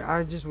 Yeah, but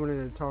I just wanted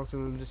to talk to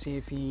him to see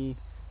if he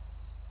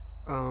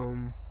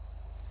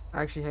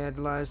actually had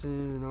the license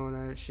and all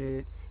that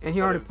shit. And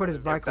he already put his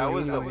bike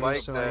away anyway, that was the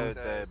bike so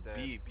that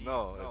beep.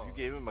 No, if you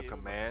gave him a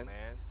command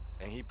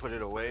and he put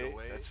it away,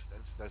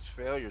 that's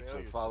failure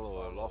to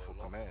follow a lawful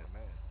command.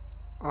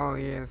 oh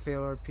yeah,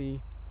 fail RP.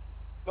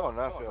 No,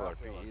 not fail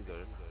RP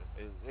either.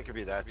 It could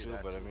be that too,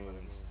 but I mean,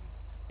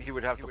 he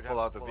would have to pull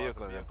out the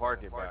vehicle and then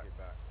park it back.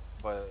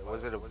 But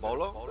was it a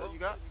bolo that you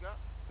got?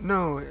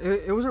 No,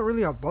 it wasn't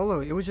really a bolo.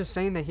 It was just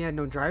saying that he had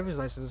no driver's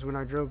license when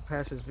I drove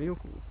past his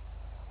vehicle.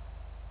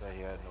 That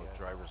he had no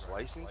driver's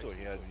license, or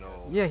he had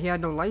no? Yeah, he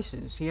had no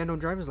license. He had no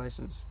driver's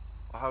license.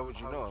 How would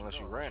you know unless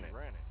you ran it?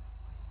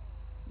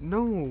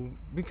 No,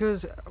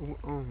 because I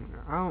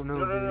don't know.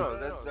 No.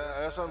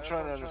 That's what I'm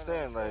trying to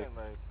understand. Like,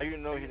 how you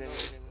know he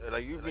didn't?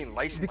 Like, you mean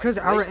license? Because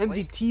our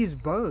MDT is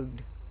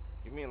bugged.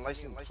 You mean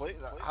license plate?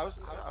 I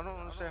don't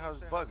understand how it's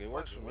bugged. It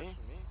works for me.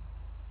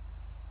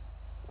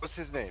 What's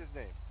his name?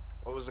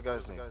 What was the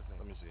guy's name?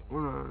 Let me see.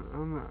 Hold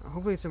on,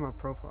 hopefully it's in my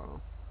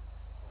profile.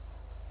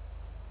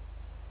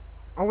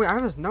 Oh wait, I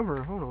have his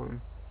number. Hold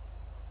on.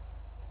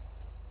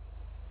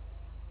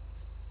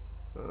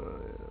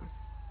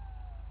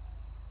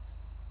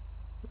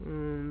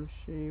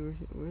 See,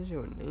 where's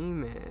your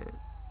name at?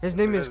 His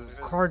name is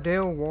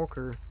Cardell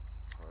Walker.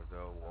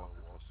 Cardell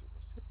Walker.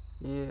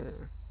 Yeah.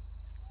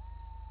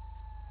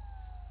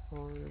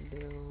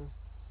 Cardell.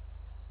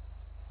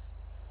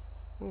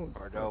 Oh,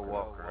 Cardell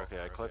Walker.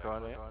 Okay, I click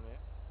on it.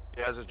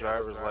 He has a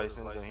driver's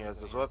license and he has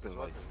his weapons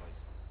license.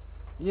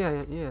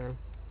 Yeah.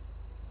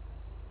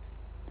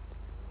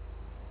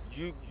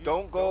 You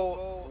don't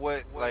go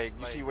with, like,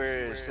 you see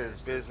where it says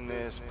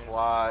business,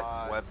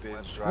 plot,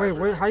 weapons, driver.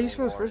 Wait, how do you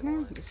spell his first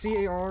name?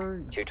 C-A-R...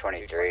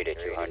 223 to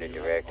 200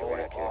 direct,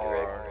 102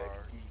 direct.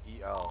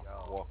 E-E-L,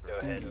 Walker. Go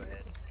ahead.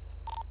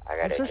 I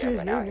got I'm a searching his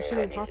gentleman name, out this here shit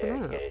that ain't needs popping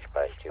to up. get his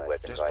class 2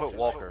 weapons Just put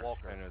license.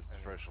 Walker in his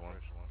first one.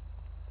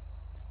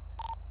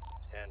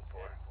 10-4.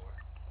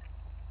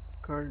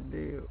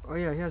 Cardell. Oh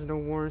yeah, he has no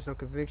warrants, no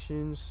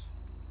convictions.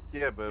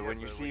 Yeah, but when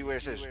you see where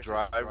it says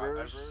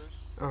drivers,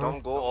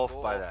 don't go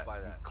off by that.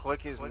 You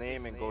click his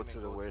name and go to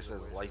the where it says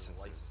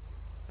licenses.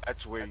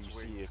 That's where you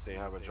see if they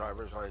have a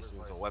driver's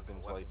license, a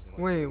weapons license.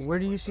 Wait, where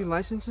do you see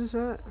licenses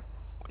at?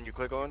 When you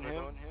click on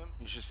him,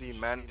 you should see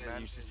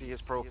you should see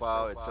his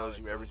profile. It tells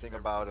you everything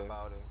about him.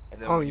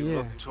 And then when you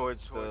look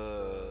towards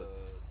the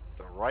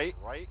right,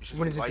 you should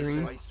What see is it,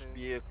 green? license,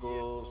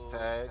 vehicles,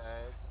 tags.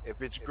 If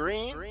it's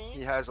green,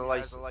 he has a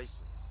license.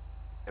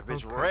 If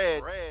it's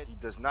red, he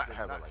does not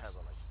have a license.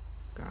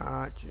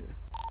 Gotcha.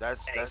 That's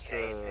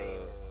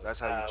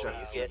how you check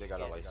to see if they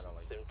got a license.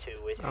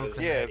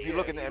 Okay. Yeah, if you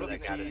look in the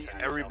MDT,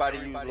 everybody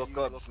you look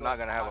up is not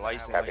gonna have a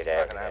license. Copy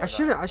that.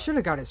 I should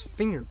have got his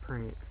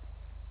fingerprint.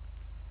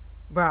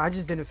 But I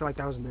just didn't feel like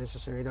that was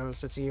necessary though,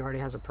 since he already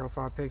has a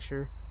profile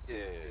picture. Yeah.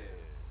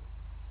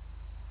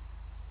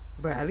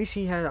 But at least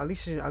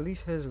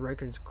his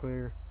record's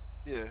clear.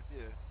 Yeah.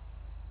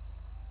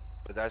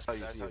 But that's how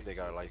you see if they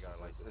got a license.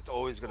 It's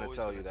always gonna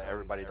tell you that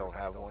everybody don't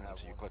have one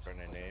until you click on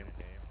their name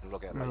and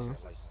look at license.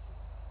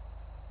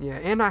 Yeah,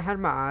 and I had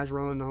my eyes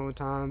rolling the whole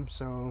time,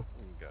 so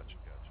Gotcha.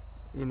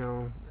 you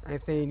know,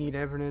 if they need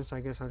evidence, I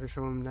guess I'll just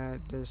show them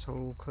this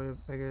whole clip,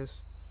 I guess.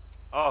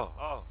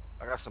 Oh,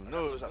 I got some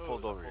news. I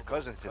pulled over your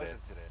cousin today.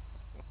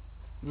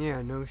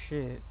 Yeah, no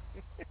shit.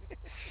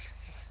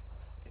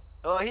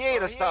 Oh, he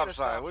ain't a stop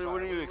sign. What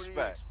do you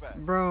expect?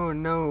 Bro,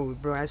 no,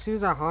 bro. As soon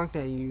as I honked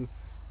at you,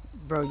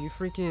 Bro, you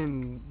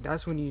freaking.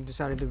 That's when you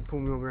decided to pull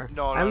me over.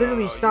 No, I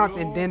literally stopped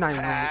and then I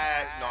went.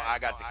 No, I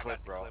got the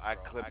clip, bro. I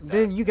clipped that.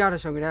 Then you gotta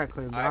show me that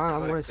clip, bro. I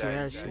want to clipped see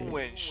that shit. You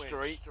went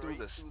straight through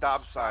the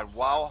stop sign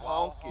while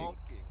honking.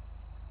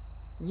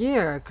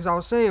 Yeah, cause I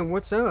was saying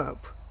what's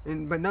up,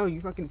 but no,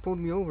 you fucking pulled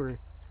me over.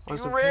 You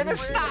ran a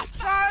stop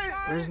sign.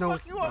 There's no.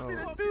 What you want me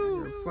to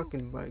do? You're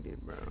fucking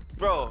bugging, bro.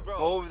 Bro, go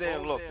over there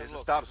and look. There's a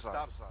stop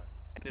sign.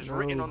 It's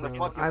written on the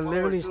fucking I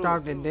literally floor,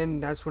 stopped and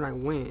then that's when I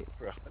went.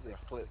 Bro, the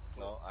clip.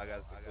 No, I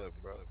got the clip,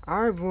 bro.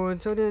 Alright, boy.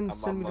 So then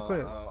send me the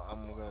clip.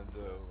 I'm gonna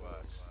do it.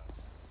 Watch.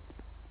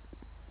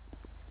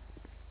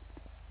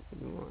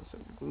 You want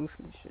some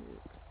goofy shit?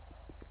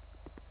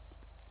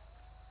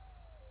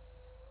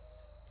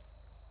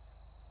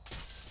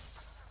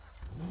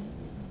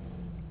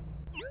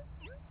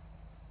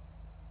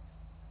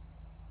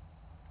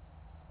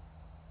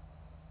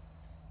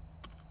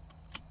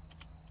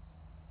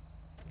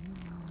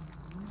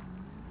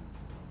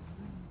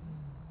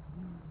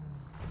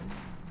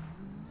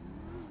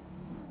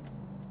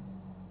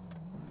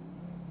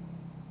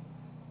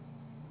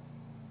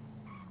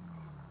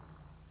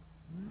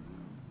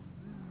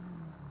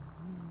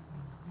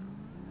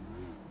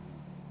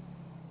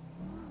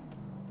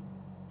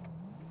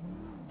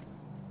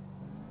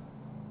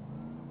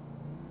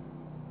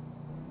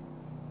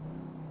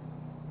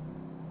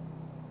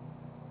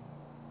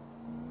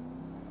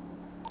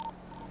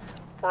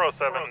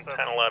 407,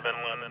 1011,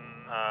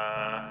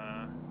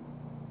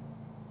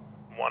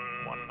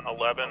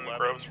 111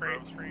 Grove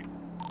Street.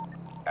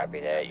 Copy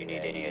that. You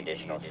need any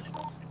additional?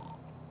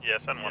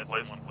 Yes, and one,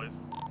 please.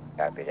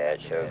 Copy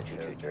that. Show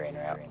 223 en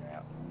route.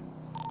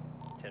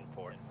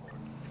 10-4.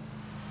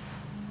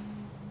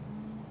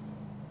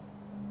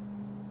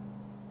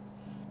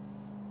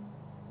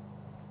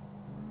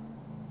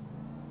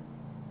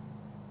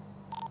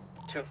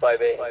 Two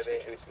 5-8,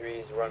 2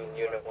 3s, run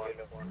unit 1.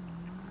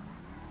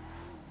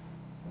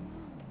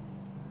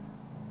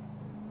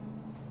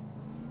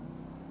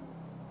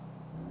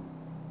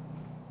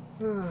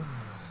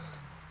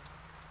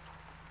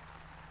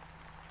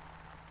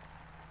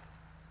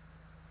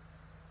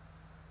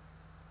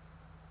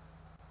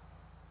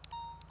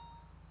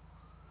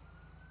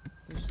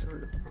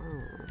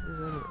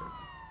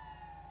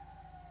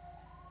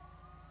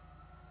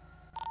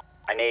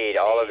 I need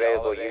all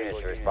available units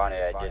to respond to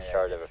that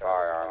discharge of a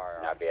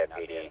firearm, not be at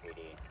PD.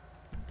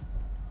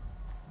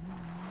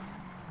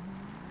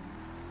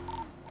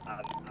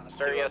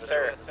 Sir, yes,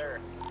 sir.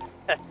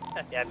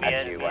 Yeah, me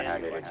Actually,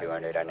 100 or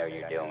 200, I know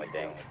you're dealing with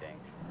things.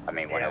 I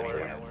mean,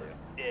 102.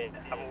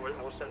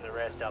 We'll send the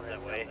rest out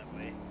that way.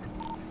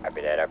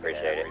 Copy that, I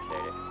appreciate it.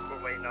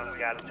 We're waiting on the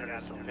guy to turn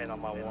us some pin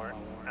on my warrant.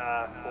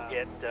 We'll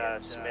get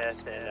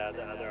Smith and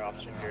the other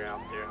officer here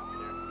out there.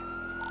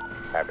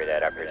 Copy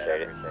that, I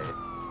appreciate it.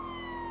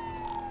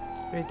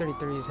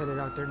 333 is headed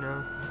out there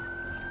now.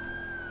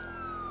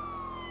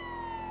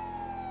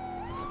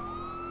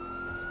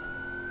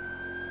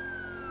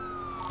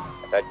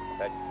 That.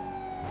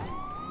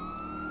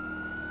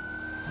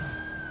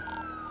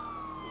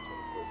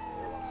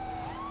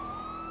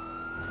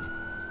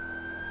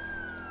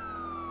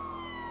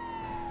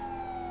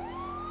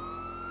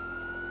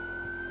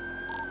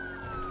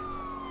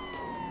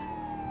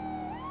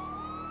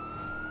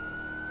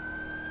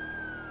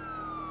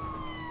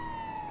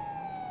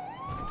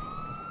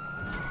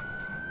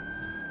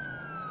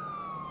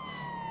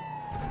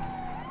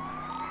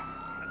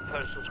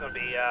 Post was going to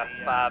be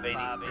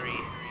 583.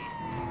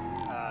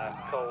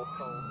 Cole.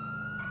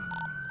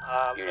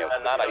 Unit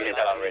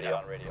on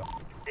radio.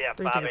 Yeah,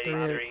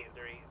 583.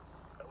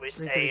 We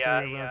stay,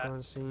 333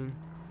 on scene.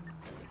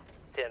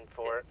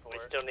 10-4. We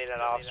still need an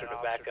officer to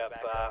back up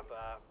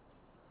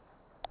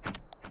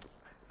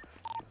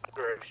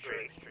Grove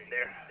Street.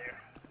 There.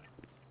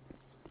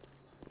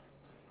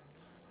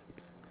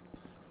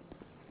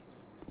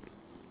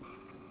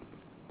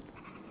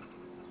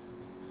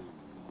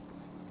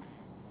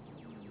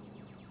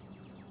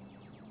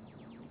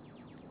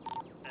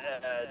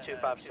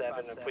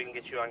 257, if we can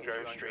get you on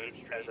Grove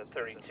Street as a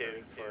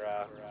 32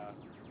 for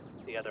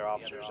the other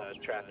officer's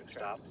traffic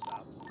stop.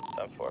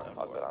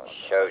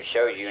 10-4.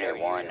 Show unit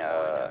 1,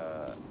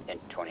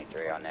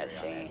 1023 on that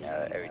scene.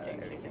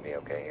 Everything seems to be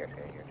okay here.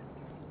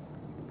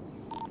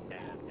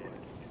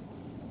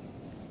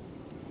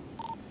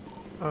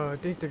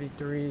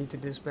 333 to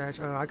dispatch.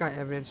 I got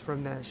evidence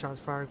from that shots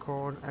fired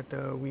call at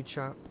the weed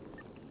shop.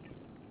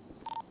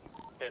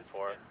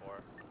 10-4.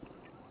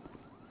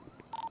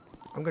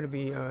 I'm gonna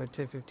be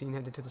 1015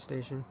 headed to the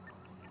station.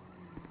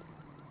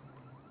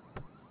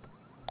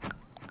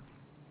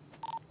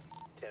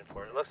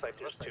 10-4. It looks like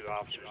there's 2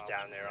 officers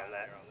down there on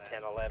that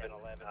 10-11.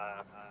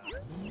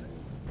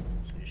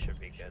 So you should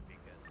be good.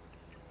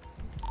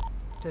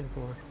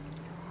 10-4.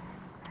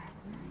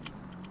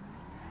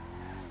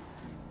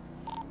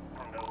 I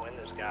don't know when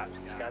this guy.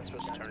 This guy's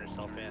supposed to turn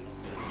himself in.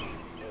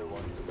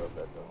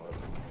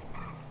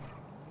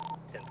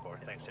 10-4.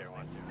 Thanks,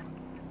 everyone.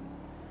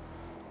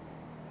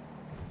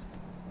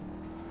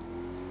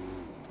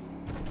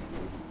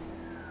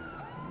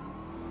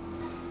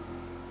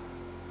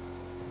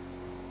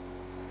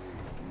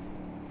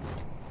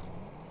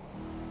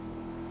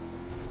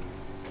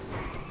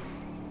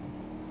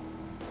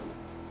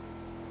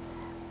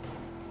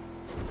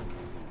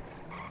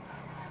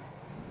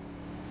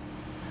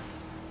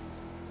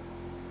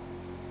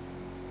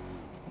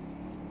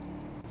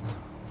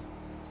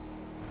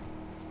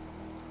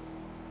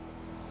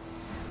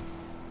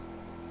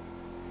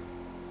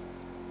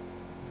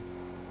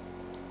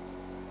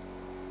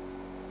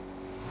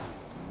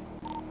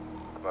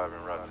 5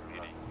 en route to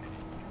PD.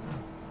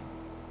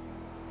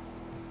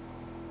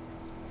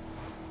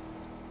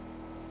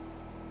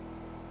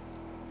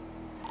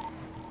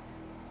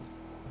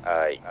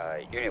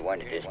 Unit 1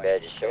 to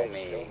dispatch, show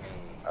me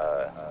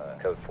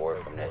code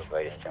 4 from this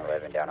latest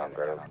 1011 down on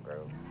Grove.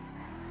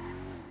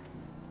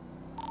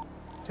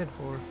 10-4.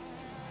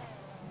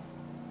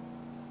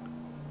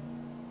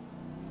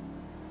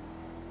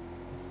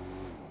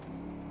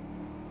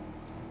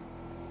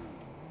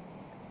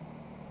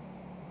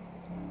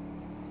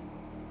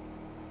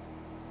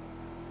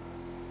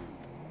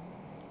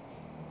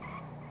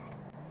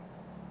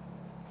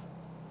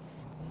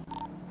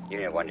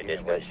 Unit 1 to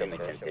dispatch, show me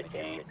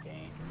 1015.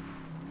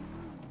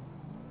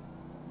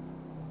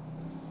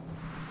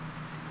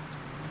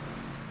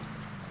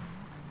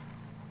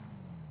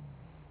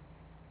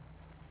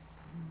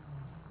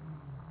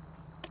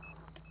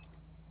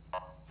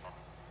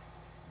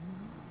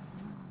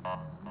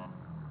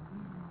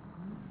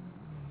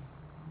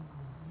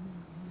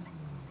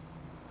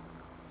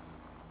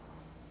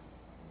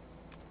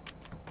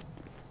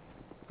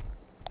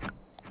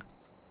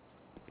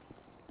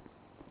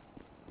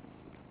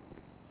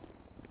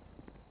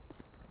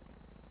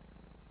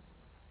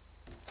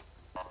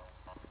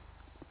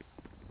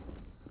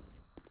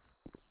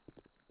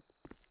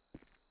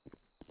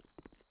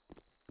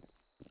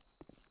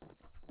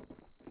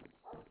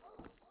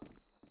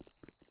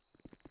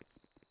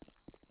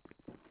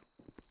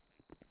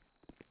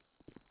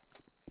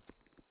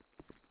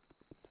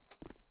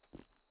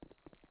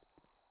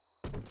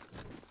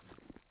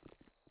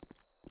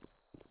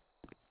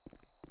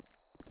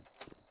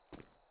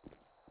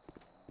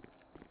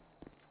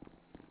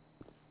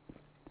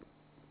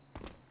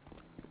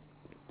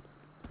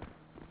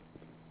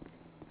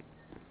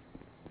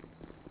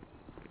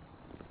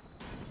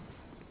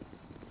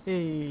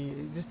 Hey,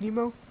 this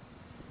Nemo?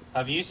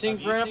 Have you seen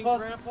Grandpa?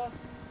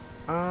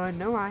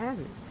 No, I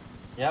haven't.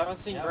 You haven't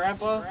seen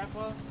Grandpa?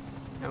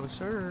 No,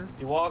 sir.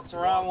 He walks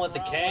around with a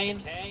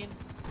cane?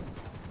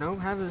 No,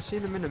 haven't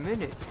seen him in a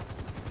minute.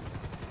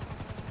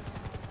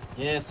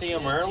 You didn't see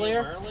him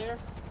earlier?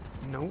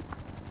 Nope.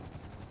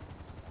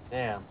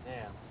 Damn.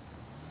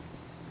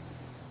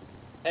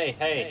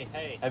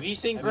 Hey, have you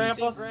seen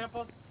Grandpa?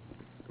 Grandpa?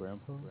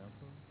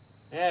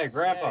 Yeah,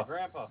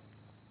 Grandpa.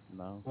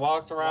 No.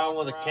 Walks around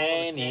with a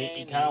cane,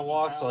 he kind of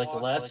walks like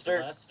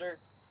Lester.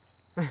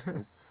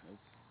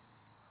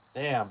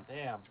 Damn.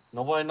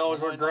 Nobody knows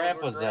where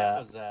Grandpa's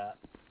at.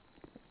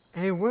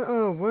 Hey,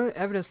 what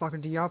evidence locker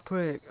do y'all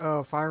put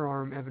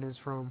firearm evidence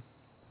from?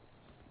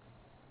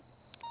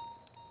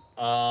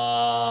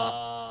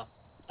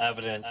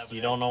 Evidence.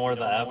 You don't know where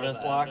the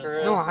evidence locker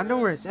is? No, I know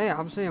where it's at.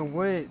 I'm saying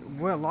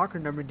what locker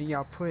number do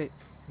y'all put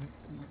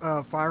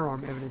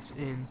firearm evidence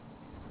in?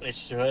 It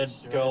should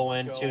go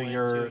into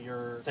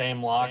your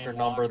same locker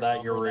number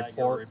that your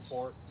reports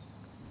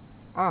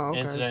Oh,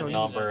 okay. incident So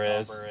number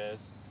is.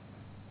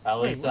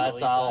 At least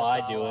that's how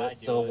I do it.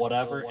 So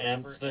whatever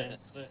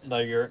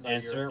your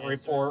incident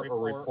report or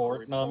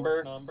report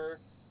number,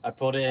 I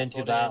put it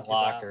into that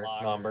locker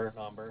number.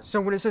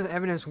 So when it says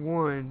evidence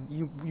 1,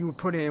 you would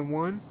put it in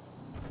 1?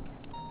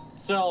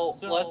 So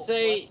let's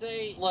say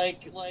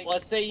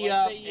you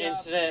have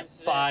incident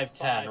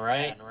 510,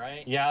 right?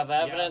 You have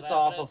evidence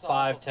off of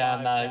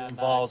 510 that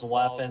involves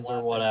weapons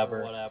or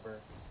whatever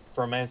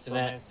from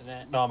incident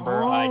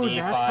number ID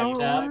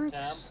 510.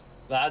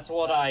 That's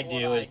what I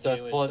do is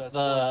just put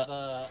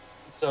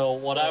so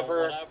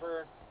whatever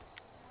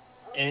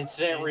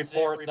incident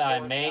report that I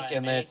make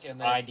and its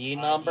ID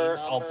number,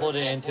 I'll put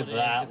it into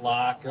that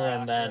locker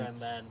and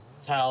then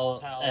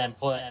tell and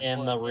put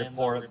in the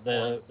report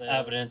the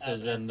evidence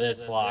is in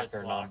this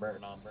locker number.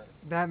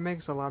 That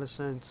makes a lot of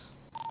sense.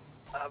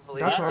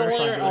 That's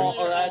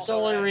the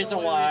only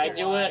reason why I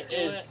do it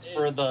is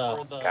for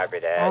the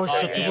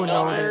so people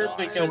know that,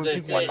 because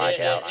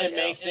it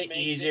makes it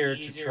easier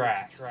to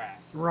track.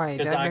 Right,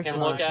 because that I makes a can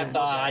lot look of at sense. the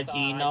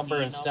ID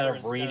number instead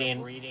of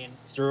reading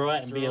through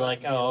it and be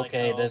like, oh,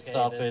 okay, this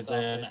stuff is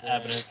in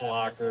evidence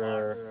locker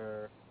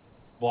or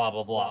blah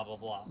blah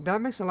blah.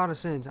 That makes a lot of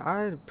sense.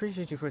 I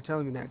appreciate you for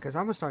telling me that, because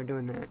I'm gonna start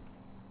doing that.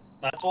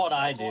 That's what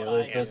I do.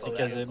 It's just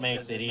because it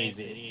makes it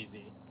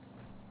easy.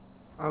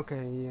 Okay,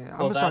 yeah. I'm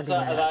Well, gonna start doing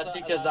that. that's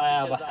because I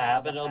have a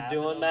habit of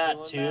doing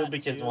that too.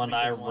 Because when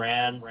I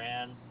ran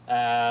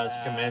as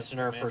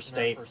commissioner for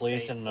state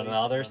police in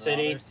another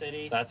city,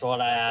 that's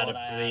what I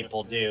had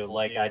people do.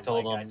 Like I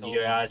told them,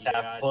 you guys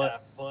have to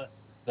put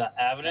the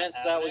evidence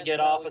that we get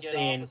off a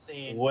scene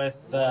with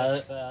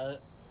the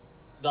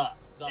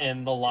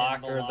in the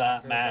locker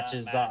that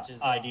matches the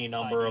ID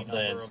number of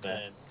the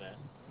incident.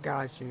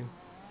 Got you.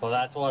 Well,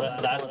 that's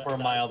for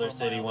my other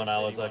city when I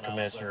was a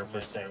commissioner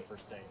for state.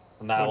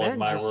 And that was that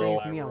my just rule.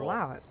 saved me a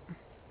lot.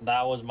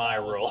 That was my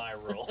rule.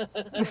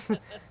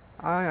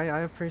 I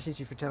appreciate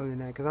you for telling me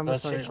that, because I'm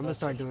gonna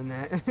start doing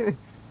that.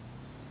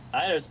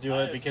 I just do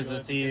it because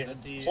it's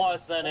easy.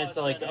 Plus, then it's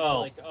like,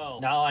 oh,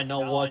 now I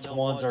know which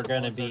ones are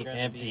gonna be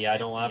empty. I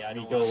don't have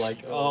to go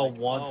like, oh,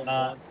 one's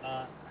not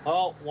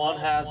Oh, one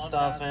has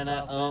stuff in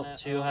it. Oh,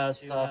 two has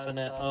stuff in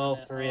it. Oh,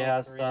 three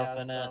has stuff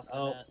in it.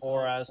 Oh,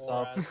 four has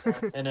stuff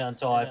in it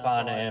until I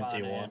find an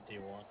empty one.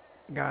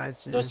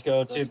 Gotcha. Just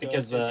go to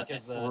because the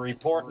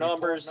report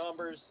numbers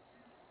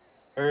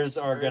hers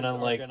are gonna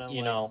like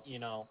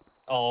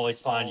always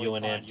find you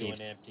an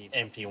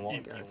empty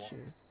one. Gotcha.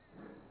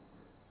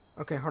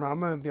 Okay, hold on. I'm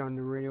gonna be on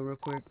the radio real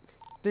quick.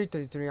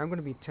 333. I'm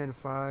gonna be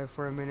 10-5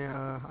 for a minute.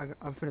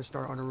 I'm finna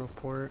start on a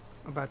report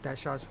about that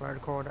shots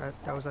fired call that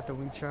was at the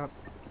weed shop.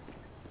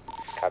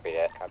 Copy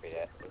that. Copy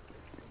that.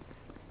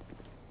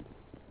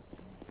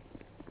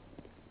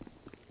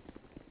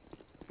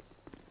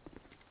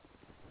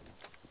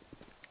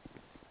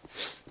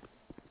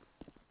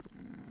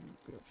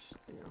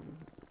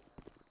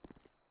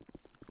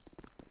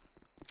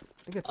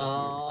 I think it's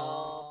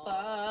All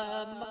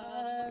by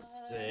myself.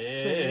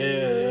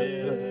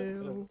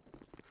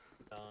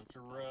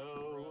 Country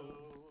road.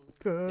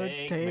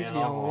 Take me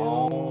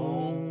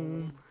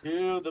home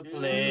to the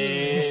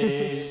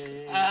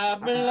place I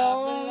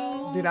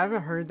belong. Dude, I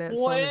haven't heard that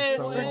song in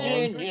so long. West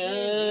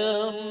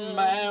Virginia,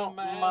 Mount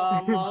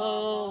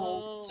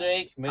Mama,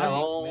 take me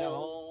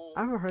home.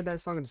 I haven't heard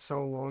that song in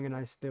so long, and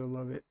I still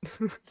love it.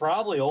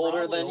 Probably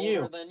older than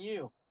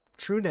you.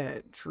 True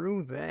that.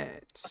 True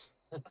that.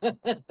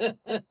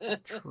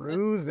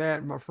 True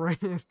that, my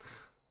friend.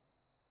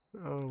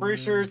 Oh,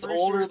 Pretty sure it's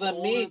older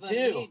than me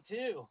too.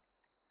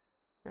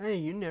 Hey,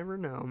 you never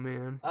know,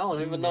 man. I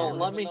don't even know.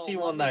 Let me see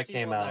when that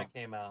came out.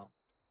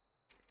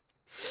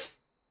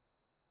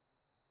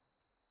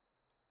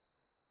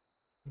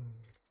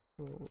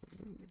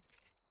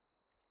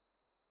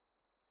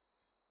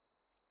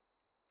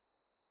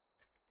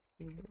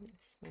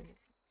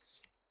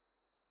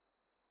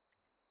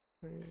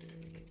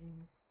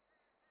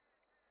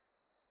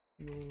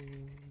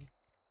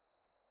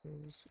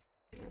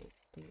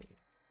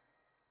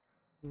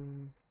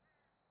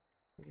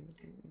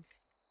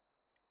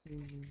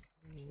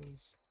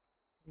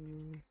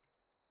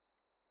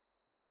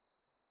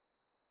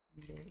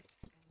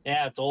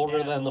 Yeah, it's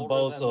older than the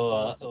both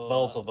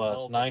of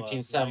us.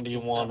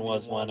 1971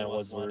 was when it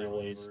was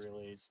released.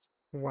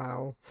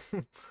 Wow.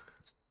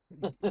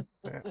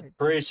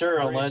 Pretty sure,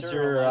 unless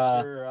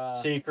you're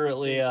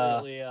secretly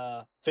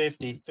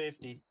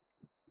 50.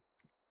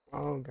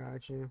 Oh,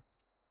 got you.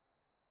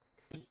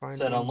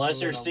 Said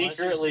unless you're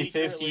secretly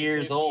 50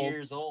 years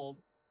old.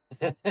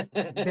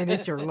 Then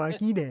it's your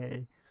lucky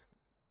day.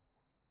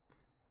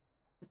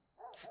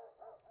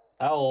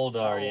 How old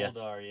are you?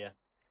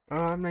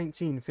 I'm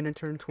 19. Finna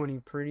turn 20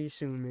 pretty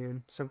soon,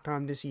 man.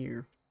 Sometime this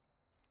year.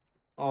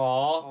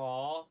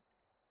 Aww.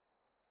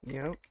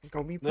 Yep, it's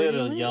gonna be pretty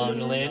Little lit.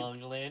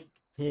 youngling.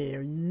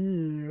 Hell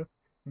yeah.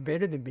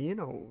 Better than being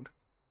old.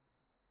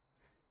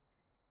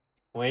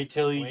 Wait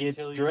till you get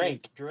to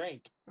drink.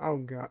 Oh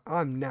god,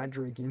 I'm not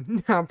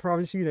drinking. I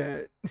promise you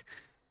that.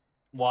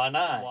 Why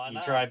not?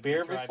 You tried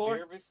beer before?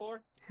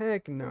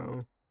 Heck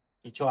no.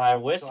 You try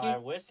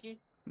whiskey?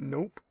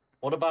 Nope.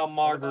 What about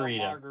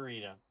margarita?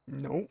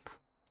 Nope.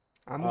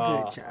 I'm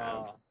a good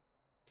child.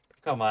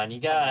 Come on, you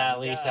gotta at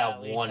least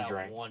have one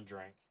drink.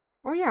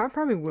 Oh yeah, I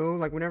probably will.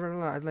 Like whenever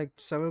I like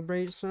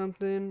celebrate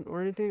something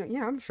or anything.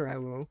 Yeah, I'm sure I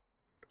will.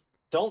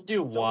 Don't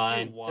do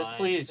wine. Just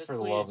please, for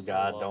the love of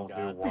God, don't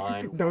do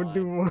wine. Don't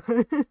do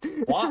wine.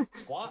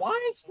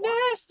 Why it's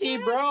nasty,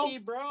 bro?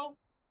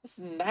 It's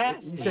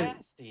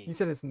nasty. You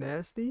said it's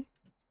nasty?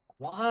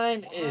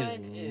 Wine is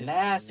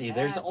nasty.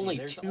 There's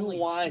only two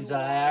wines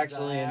that I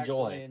actually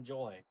enjoy.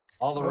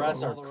 All the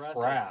rest are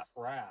crap.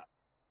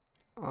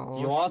 Oh,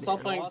 If you want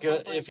something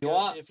good, if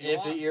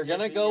you're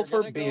gonna go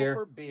for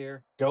beer,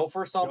 go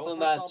for something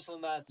that's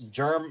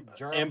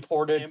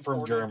imported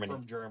from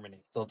Germany.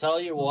 So I'll tell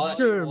you what,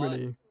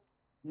 Germany.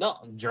 no,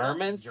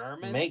 Germans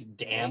make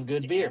damn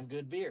good beer.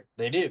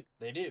 They do.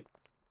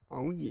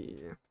 Oh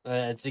yeah.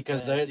 It's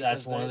because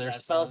that's one of their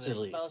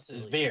specialties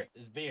is beer.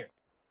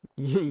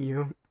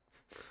 Yeah.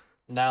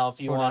 Now,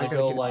 if you Hold on, want to I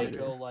go gotta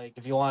get like,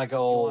 if you want to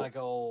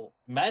go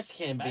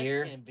Mexican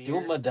beer, do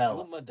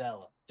Modelo.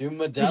 Do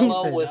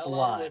Modelo with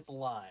lime.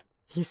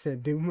 He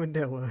said do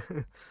Modelo.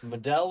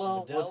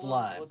 Modelo with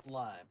lime.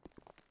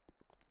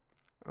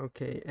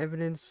 Okay,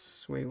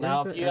 evidence. Wait, where's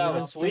Now, the if you have a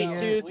evidence sweet thing at?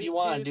 tooth, you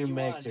want to do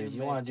mixers.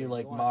 You want to do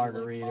like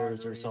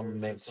margaritas or some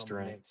mixed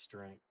drink.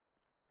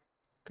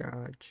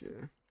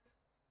 Gotcha.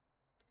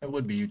 It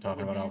would be you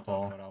talking about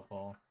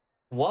alcohol.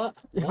 What?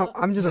 Yeah,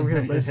 I'm just over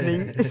here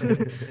listening.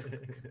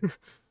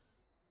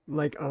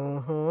 Like,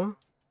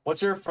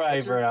 What's your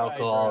favorite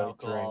alcoholic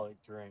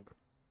drink?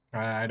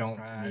 I don't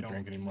really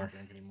drink anymore.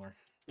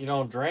 You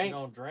don't drink?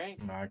 No,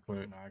 I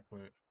quit.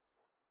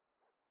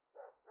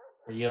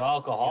 Are you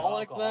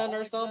alcoholic then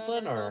or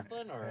something? Or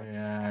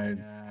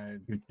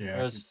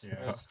Yeah,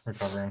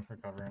 recovering.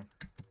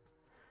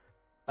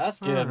 That's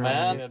good,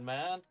 Alright.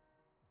 man.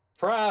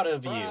 Proud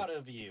of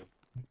you.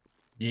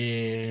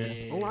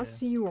 Yeah. oh, I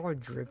see you all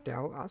dripped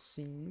out. I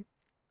see you.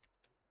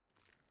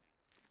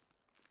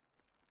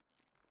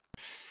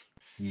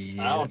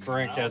 Yeah. I don't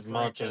drink as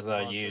much as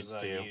I used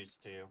to.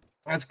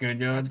 That's good,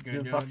 yo. That's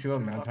good. Fuck you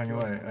up, man. I'm telling you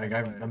what. Like,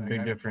 I'm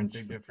big difference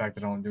with the fact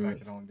that I don't do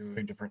it.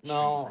 Big difference.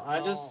 No, I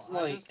just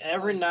like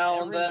every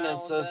now and then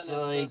it's just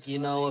like, you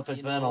know, if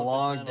it's been a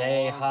long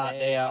day, hot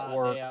day at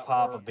work,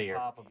 pop a beer.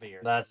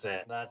 That's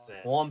it.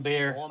 One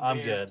beer,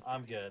 I'm good.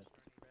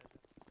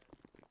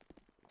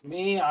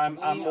 Me,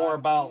 I'm more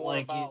about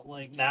like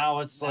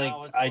now it's like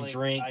I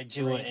drink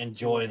to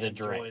enjoy the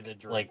drink.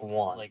 Like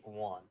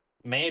one.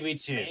 Maybe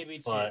two,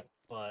 but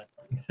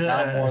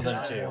not more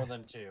than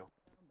two.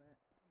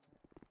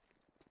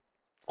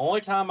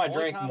 Only time I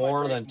drink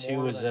more than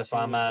two is if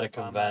I'm at a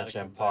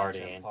convention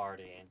partying.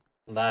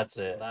 That's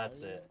it.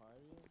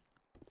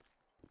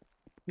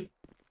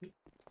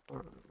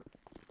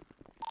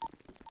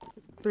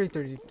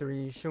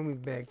 333. Show me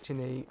back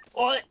 10-8.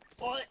 What?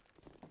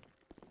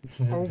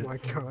 Oh my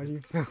God, he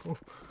fell.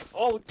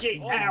 Oh,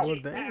 gee, ouch! Well,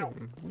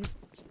 damn, he's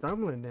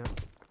stumbling down.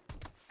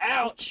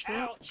 Ouch!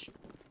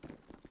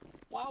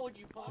 Why would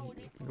you punch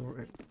me?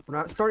 We're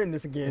not starting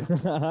this again.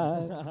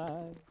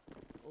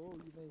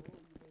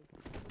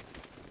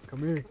 Come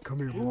here,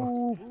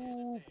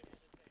 boy.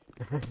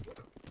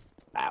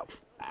 Ow.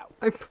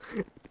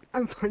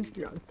 I punched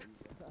you out.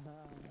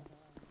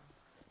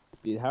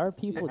 Dude, how are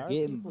people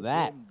getting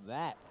that?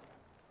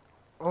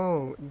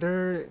 Oh,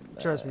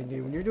 trust me,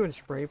 dude, when you're doing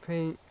spray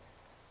paint,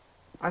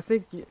 I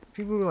think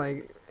people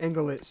like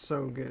angle it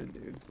so good,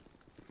 dude.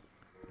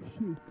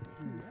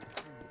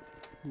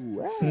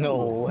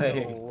 No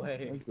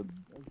way. That's the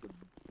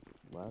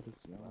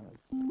loudest yawn.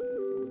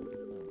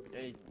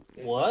 Hey,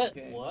 What?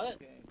 What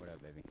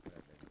up, baby?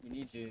 You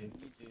need to.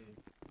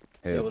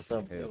 Hey, what's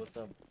up?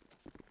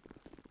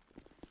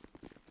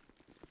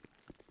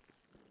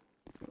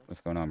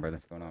 What's going on,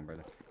 brother?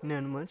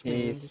 Not much,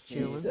 man. Just He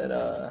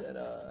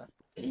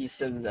chilling.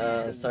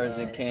 said,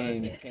 Sergeant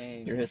Kane,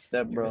 you're his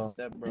step bro.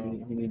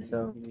 He needs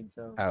help.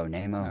 Oh,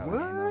 Nemo.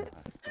 What?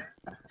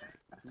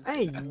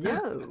 Hey,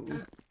 yo.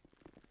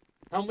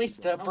 Help me,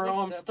 step bro,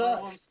 I'm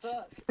stuck.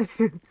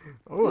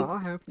 Oh, I'll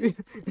help you.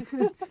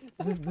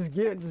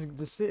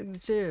 just sit in the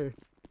chair.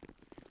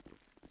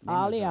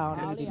 Nemo's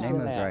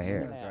right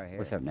here.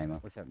 What's up,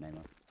 Nemo?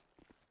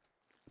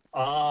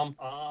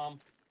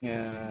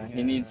 Yeah,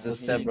 he needs a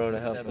step bro to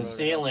help him. The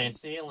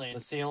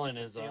ceiling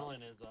is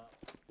up.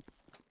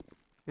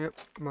 Yep,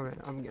 my man.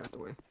 I'm gonna get out the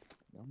way.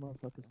 Y'all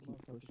motherfuckers keep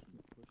pushing.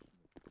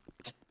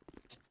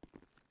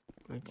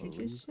 What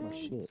you just My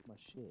said?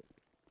 shit.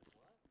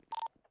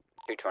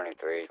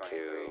 223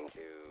 to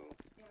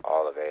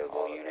all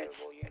available units.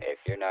 If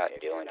you're not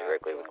dealing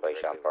directly with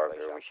Clayshawn Parker,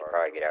 we should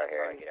probably get out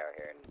here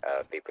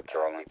and be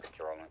patrolling.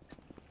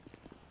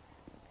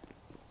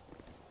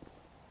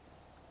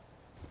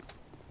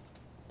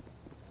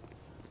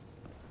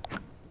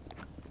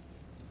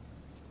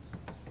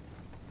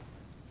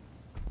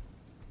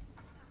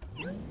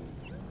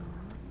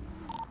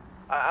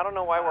 I don't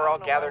know why we're all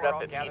gathered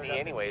up at PD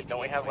anyways. Don't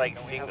we have like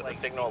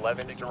signal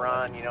 11s to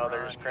run? You know,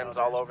 there's crims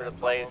all over the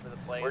place.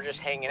 We're just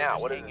hanging out.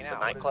 What is this, a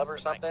nightclub or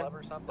something?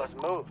 Let's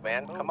move,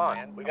 man. Come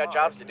on. We got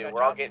jobs to do.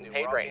 We're all getting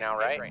paid right now,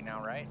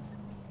 right?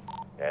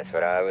 That's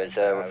what I was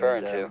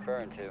referring to.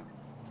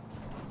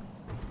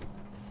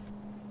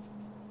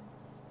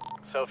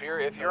 So if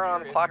you're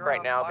on the clock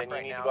right now, then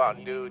you need to go out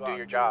and do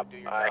your job.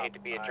 I hate to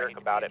be a jerk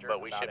about it, but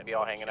we shouldn't be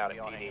all hanging out at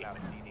PD.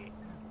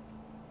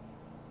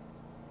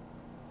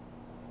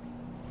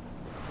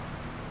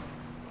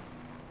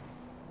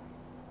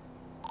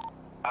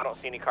 I don't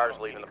see any cars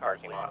leaving the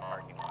parking lot.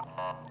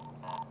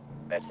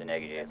 That's a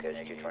negative because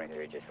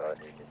 223 just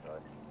left.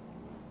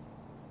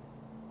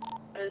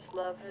 It's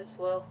love as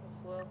well.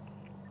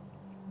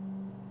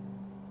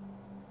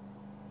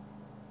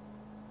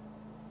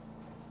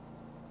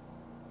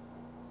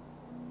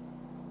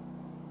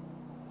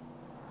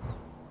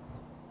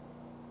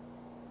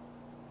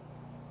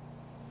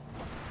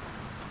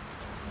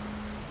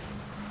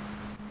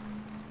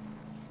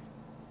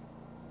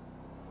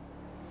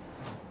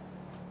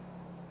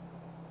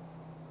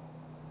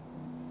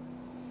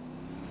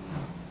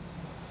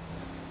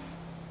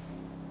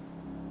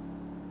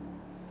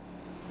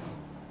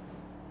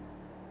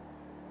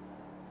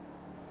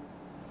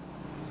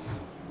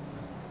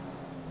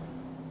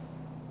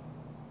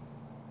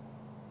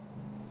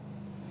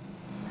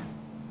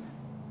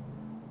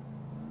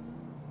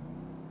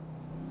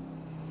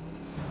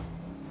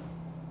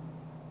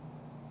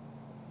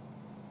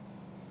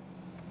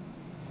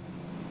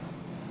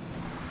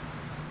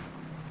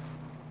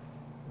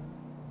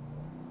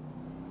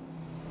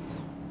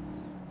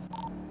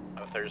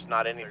 If there's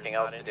not anything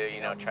else to do,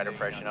 you know, try to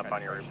freshen up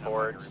on your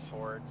reports.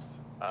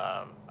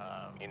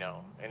 You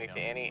know,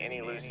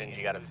 any loose ends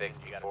you got to fix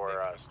before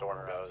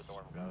storm goes.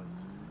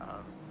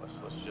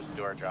 Let's just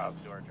do our job.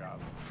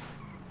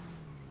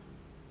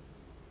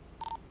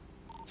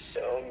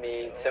 Show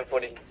me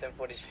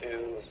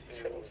 1042,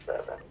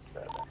 77.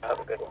 Have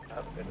a good one.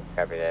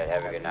 Copy that.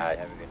 Have a good night.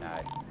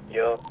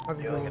 Yo.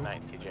 Good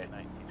night, TJ.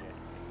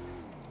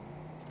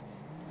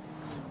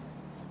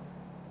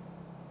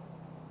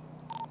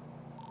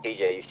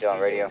 TJ, you still on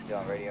radio?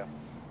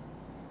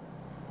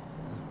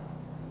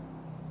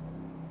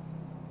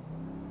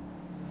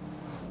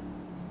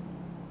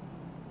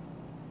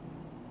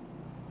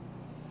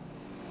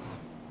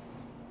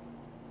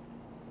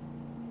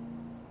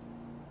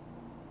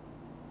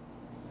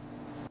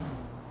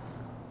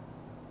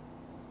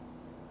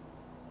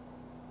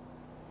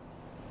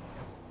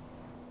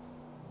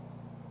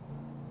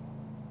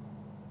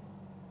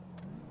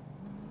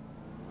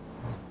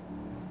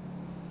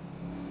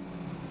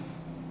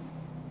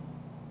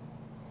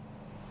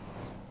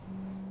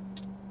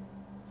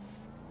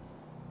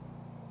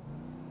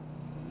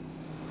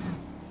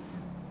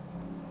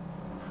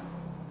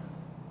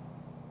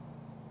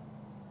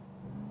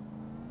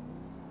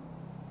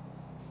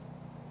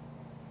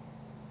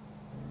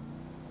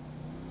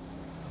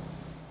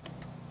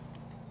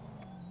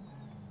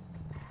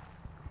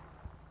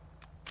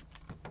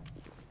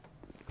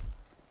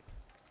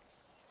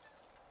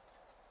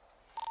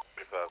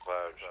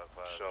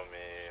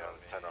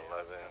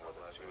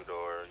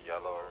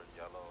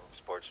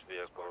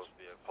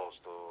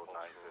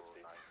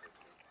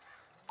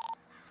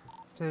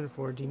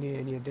 10-4. Do you need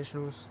any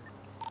additionals?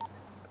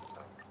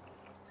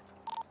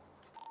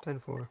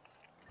 10-4.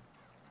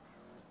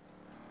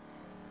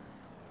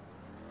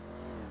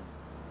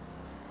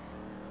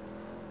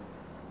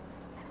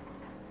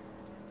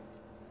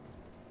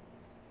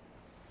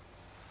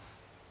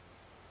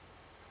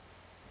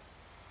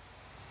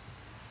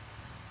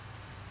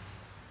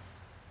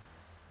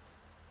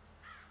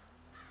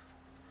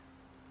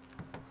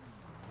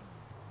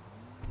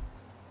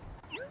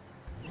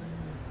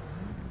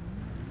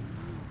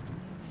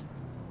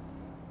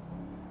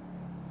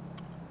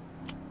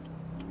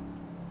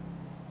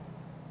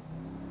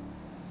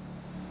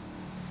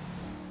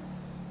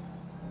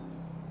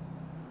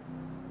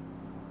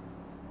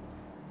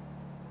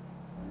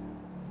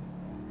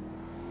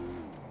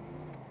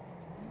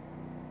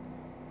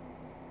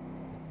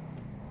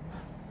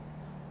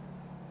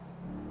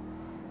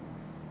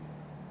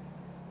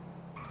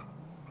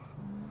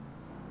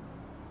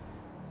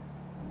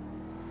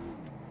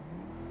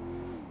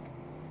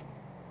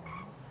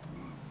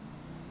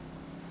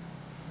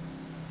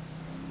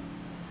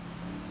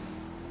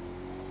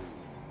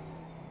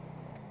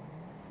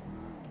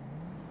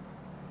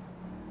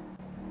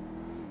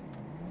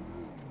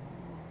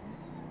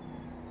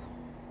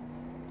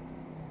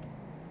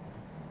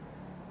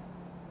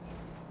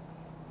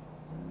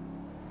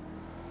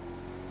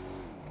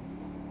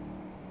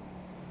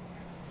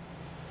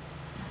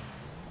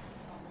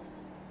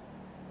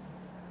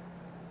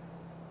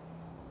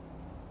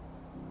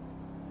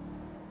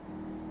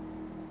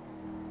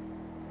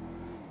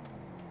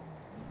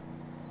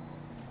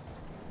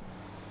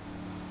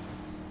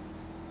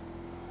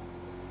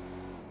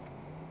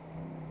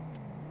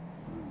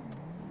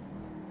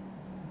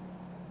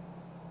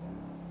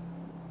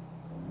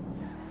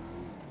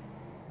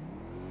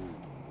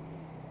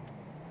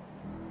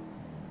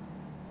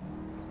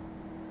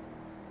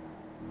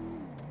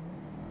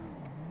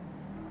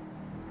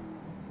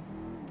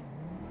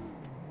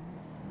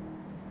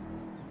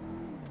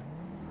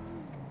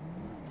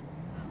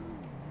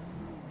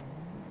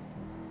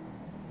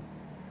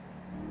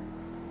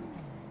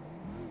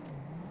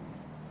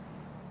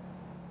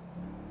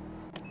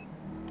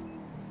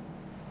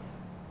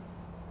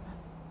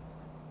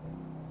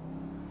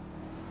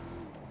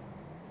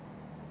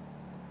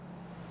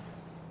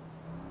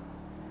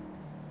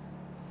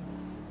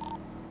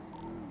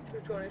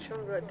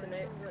 Showing red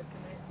tonight.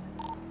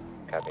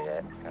 Copy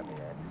that.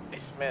 Hey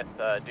Smith,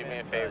 do me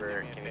a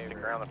favor. Can you stick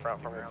around the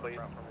front for me, please?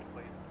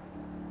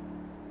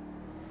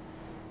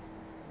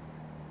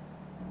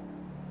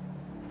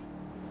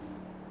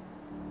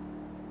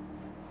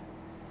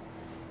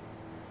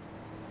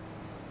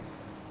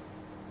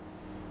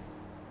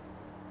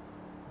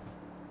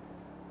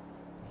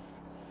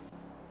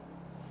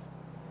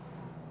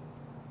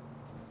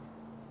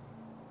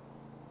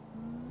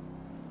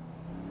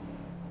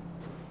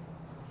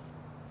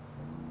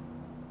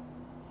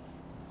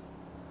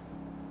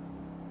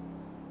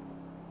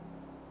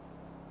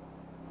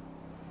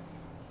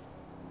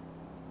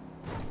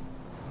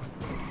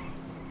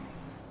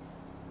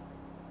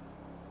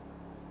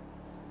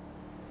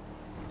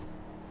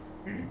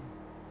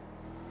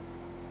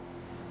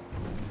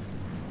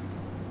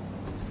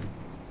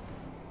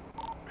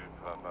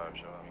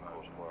 Showing me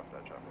code 4 off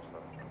that traffic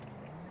stop.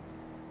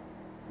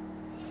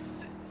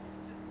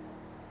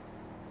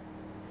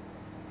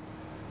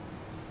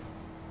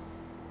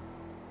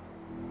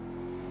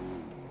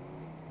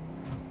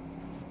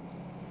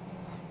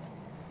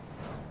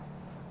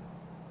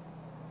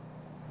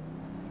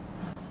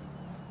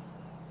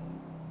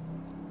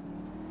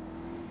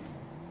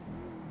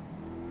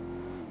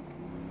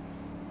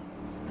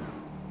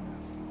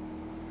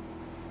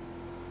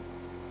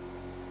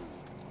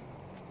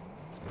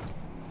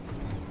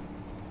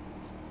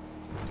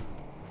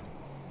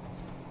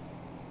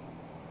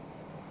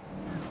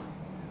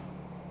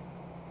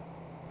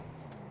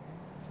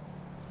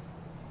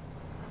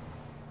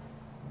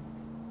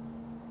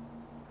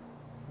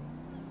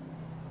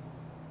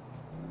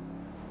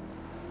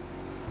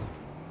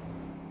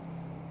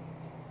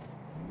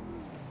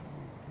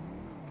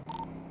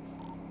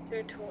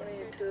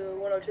 220 to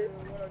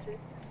 102.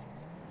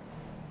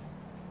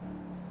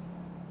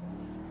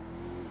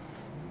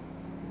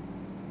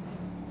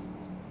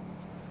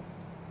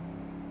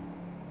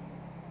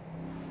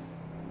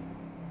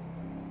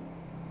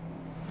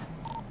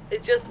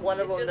 It's just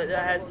one of them that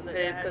I had to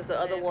pay because the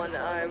other one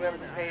I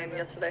remember paying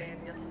yesterday.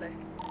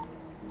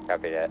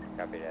 Copy that.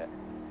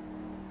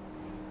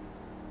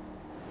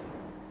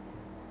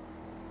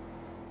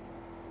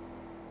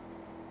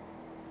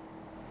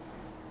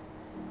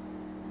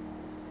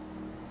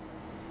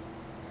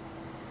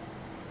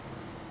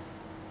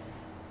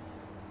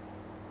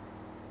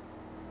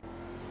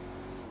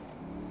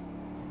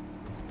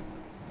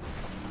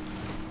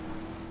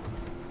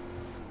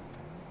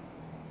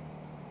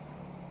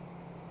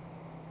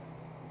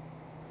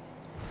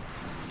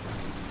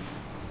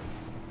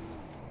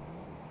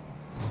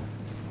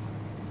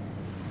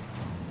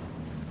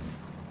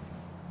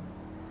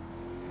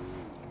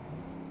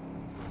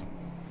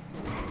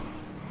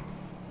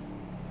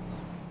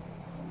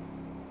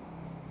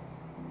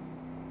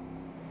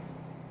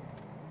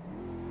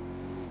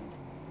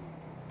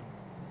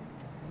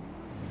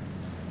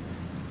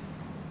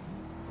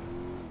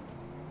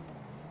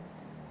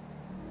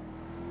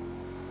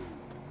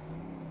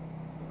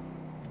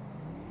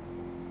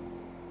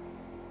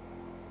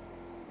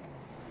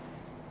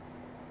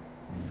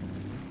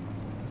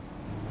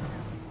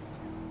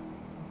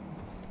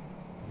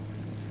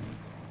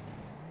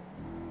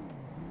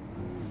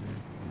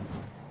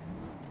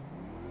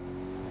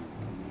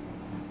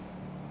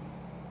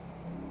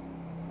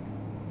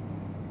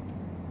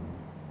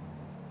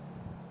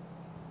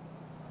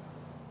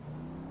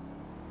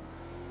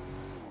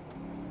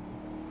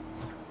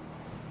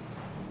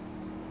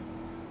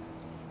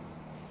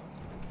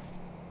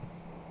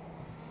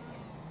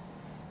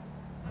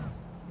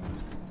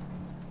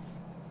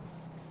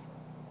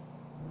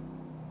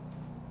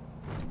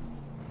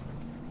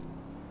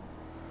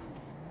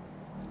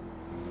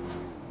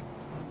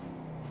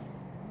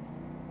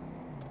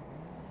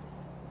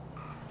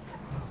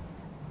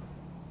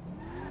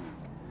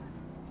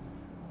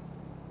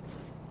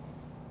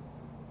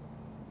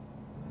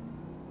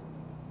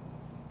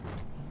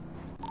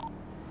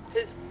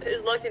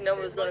 lucky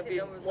number is gonna be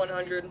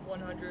 100,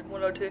 102,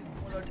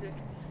 102.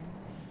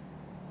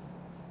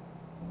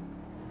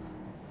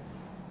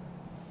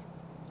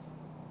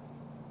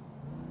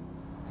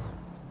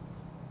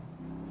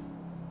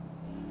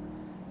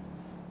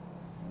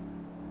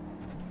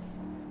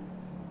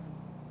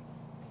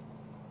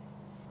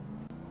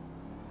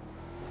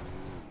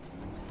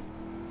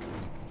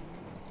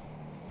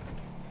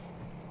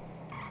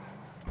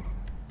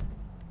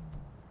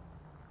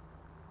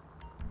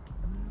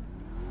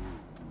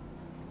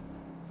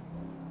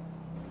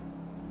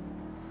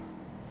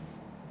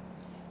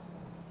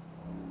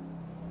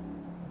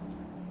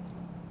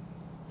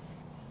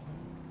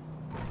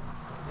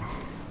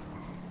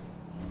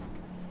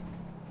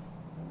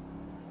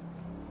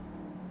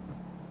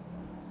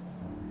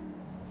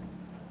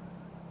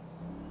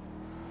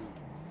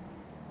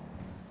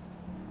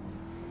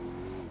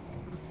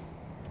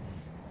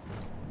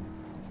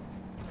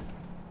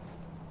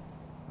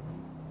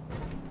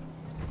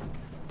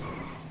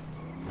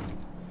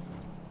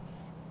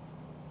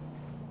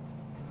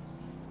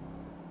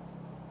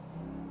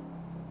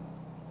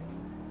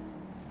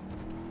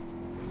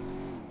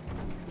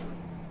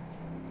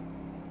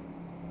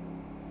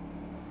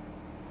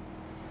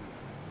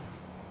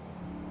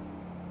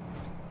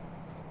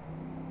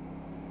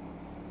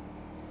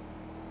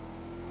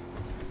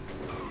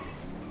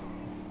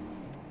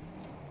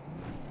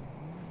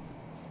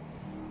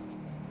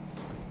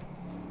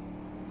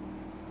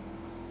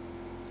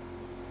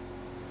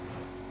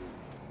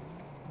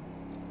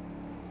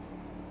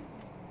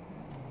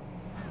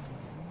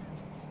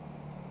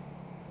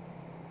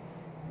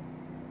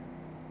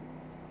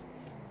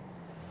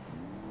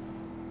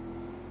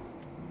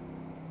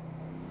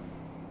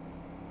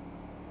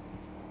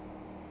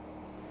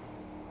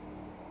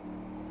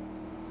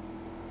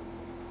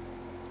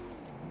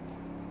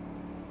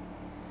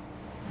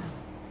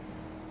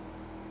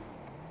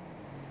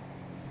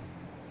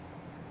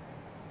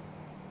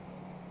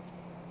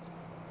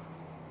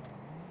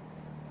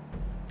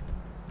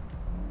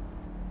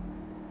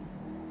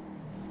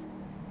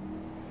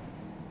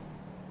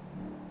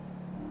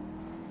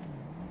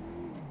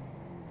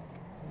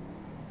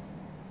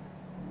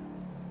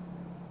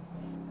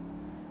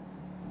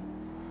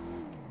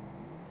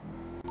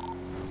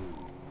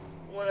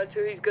 One or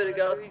two, he's good to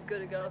go. He's good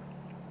to go.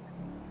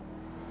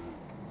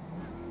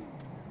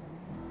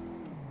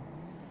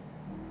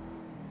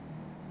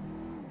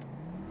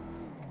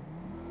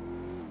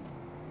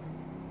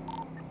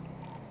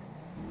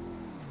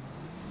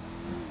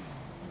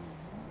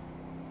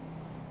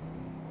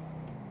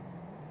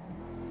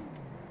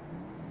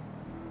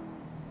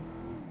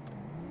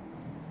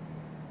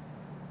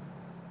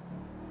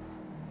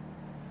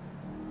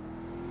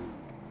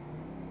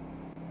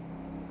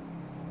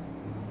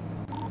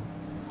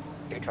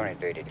 Two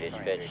 23 to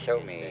dispatch, show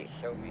me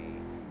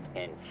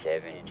 10-7,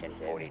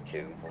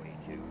 10-42.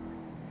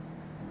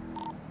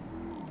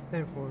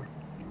 10-4.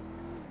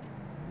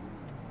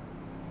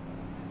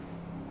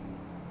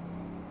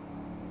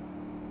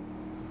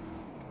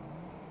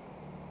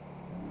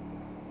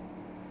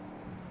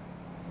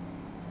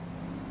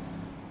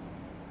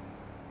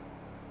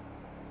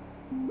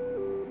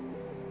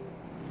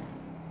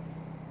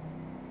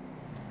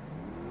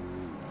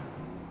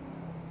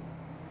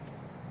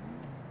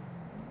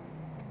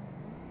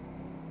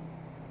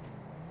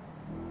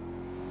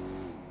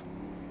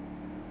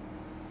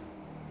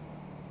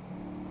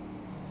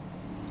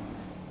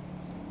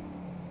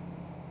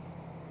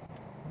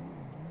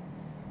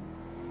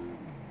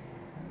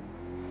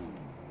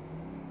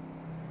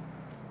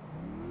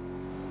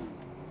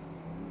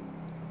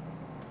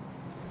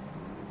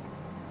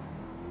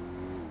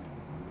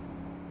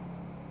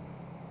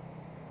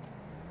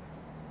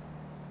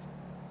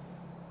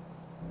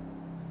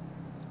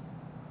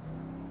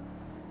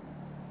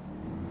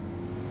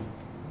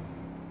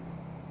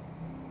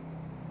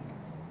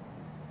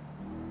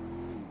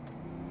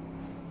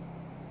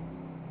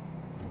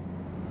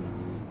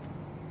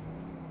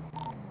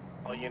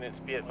 All units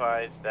be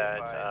advised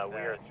that we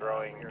are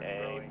throwing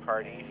a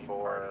party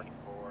for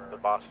the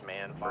boss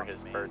man for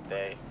his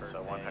birthday.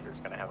 So 100 is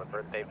going to have a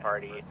birthday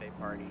party.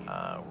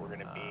 We're going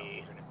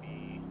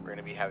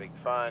to be having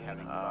fun.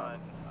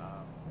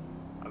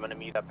 I'm going to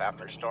meet up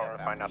after storm and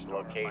find out the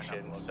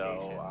location.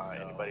 So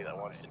anybody that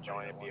wants to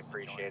join, it'd be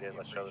appreciated.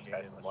 Let's show this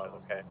guy some love,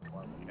 okay?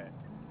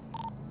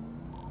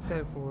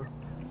 10-4.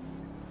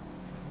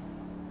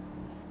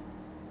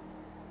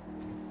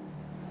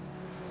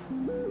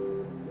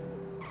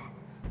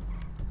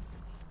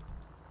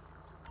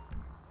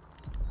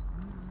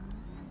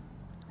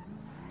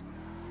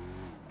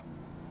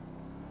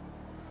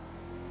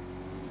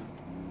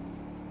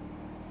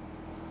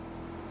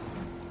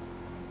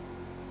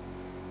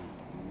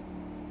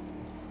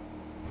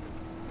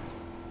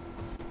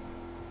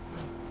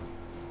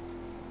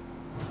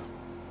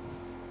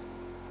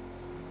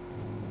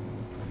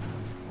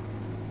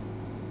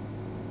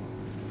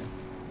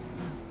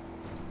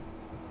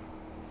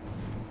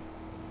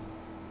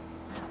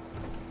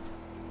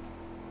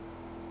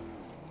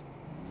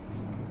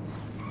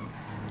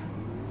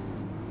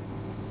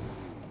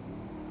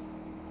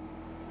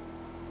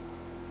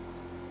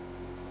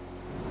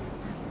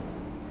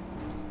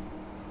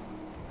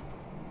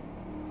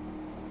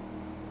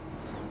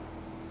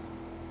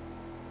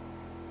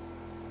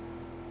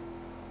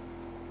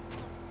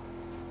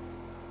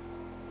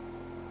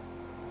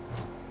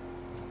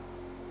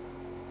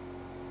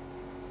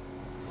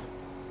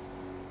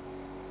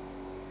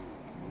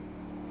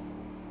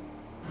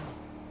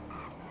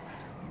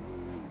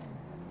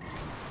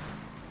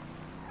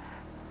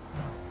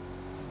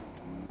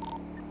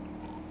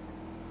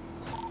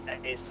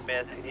 Hey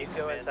Smith, can you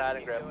go inside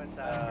and grab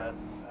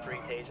three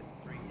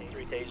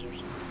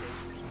tasers?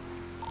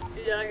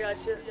 Yeah, I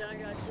got you. Yeah, I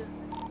got you.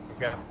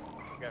 Okay.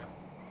 Okay.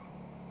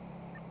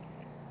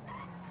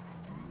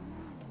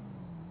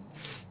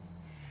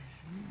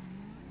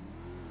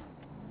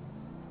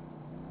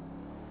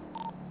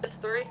 It's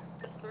three.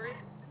 It's three.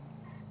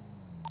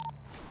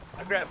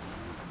 I grabbed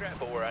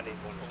four. I need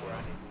one more.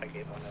 I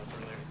gave one up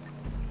earlier.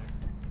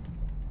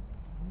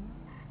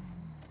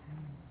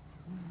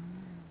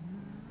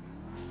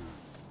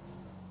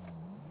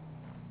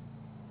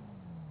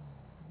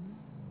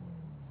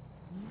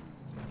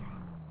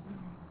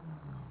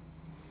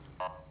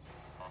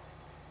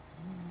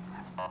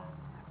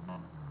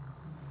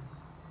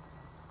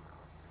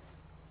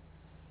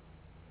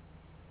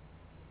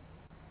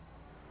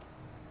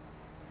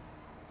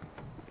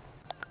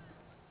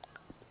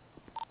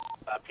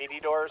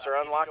 PD doors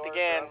are unlocked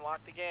again.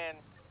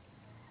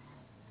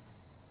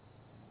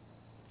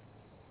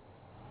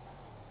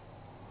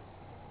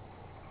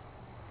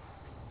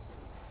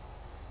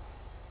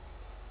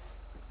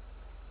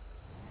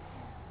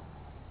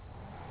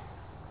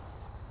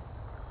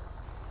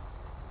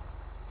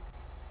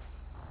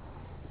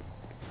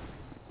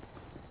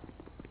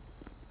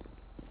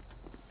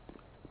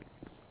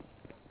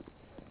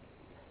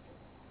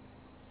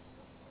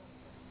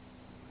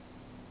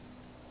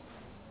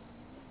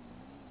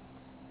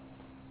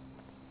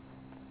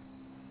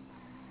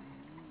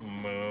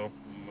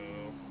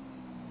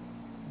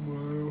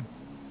 Whoa.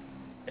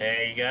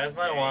 Hey, you guys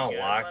might want to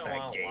lock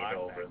that gate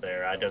over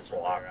there. I just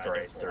walked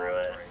right through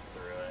it.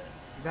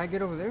 Did I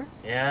get over there?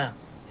 Yeah.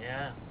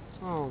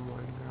 Oh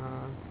my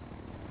god.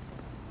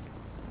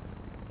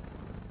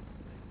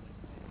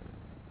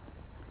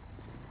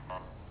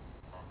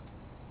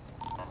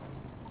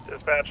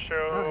 Dispatch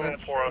show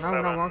 407. Now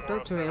when I walked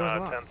up to it, it was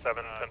locked.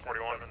 10-7,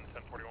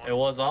 10-41. It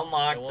was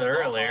unlocked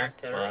earlier,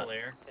 but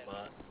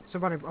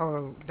Somebody,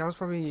 oh, that was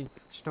probably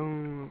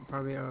Stone,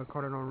 probably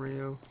caught it on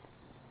radio.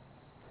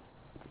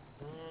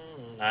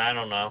 I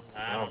don't know.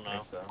 I don't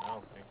think so.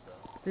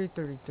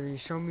 333,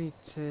 show me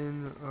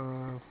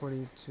 10,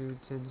 42,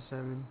 10,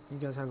 7. You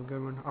guys have a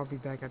good one. I'll be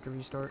back after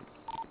restart.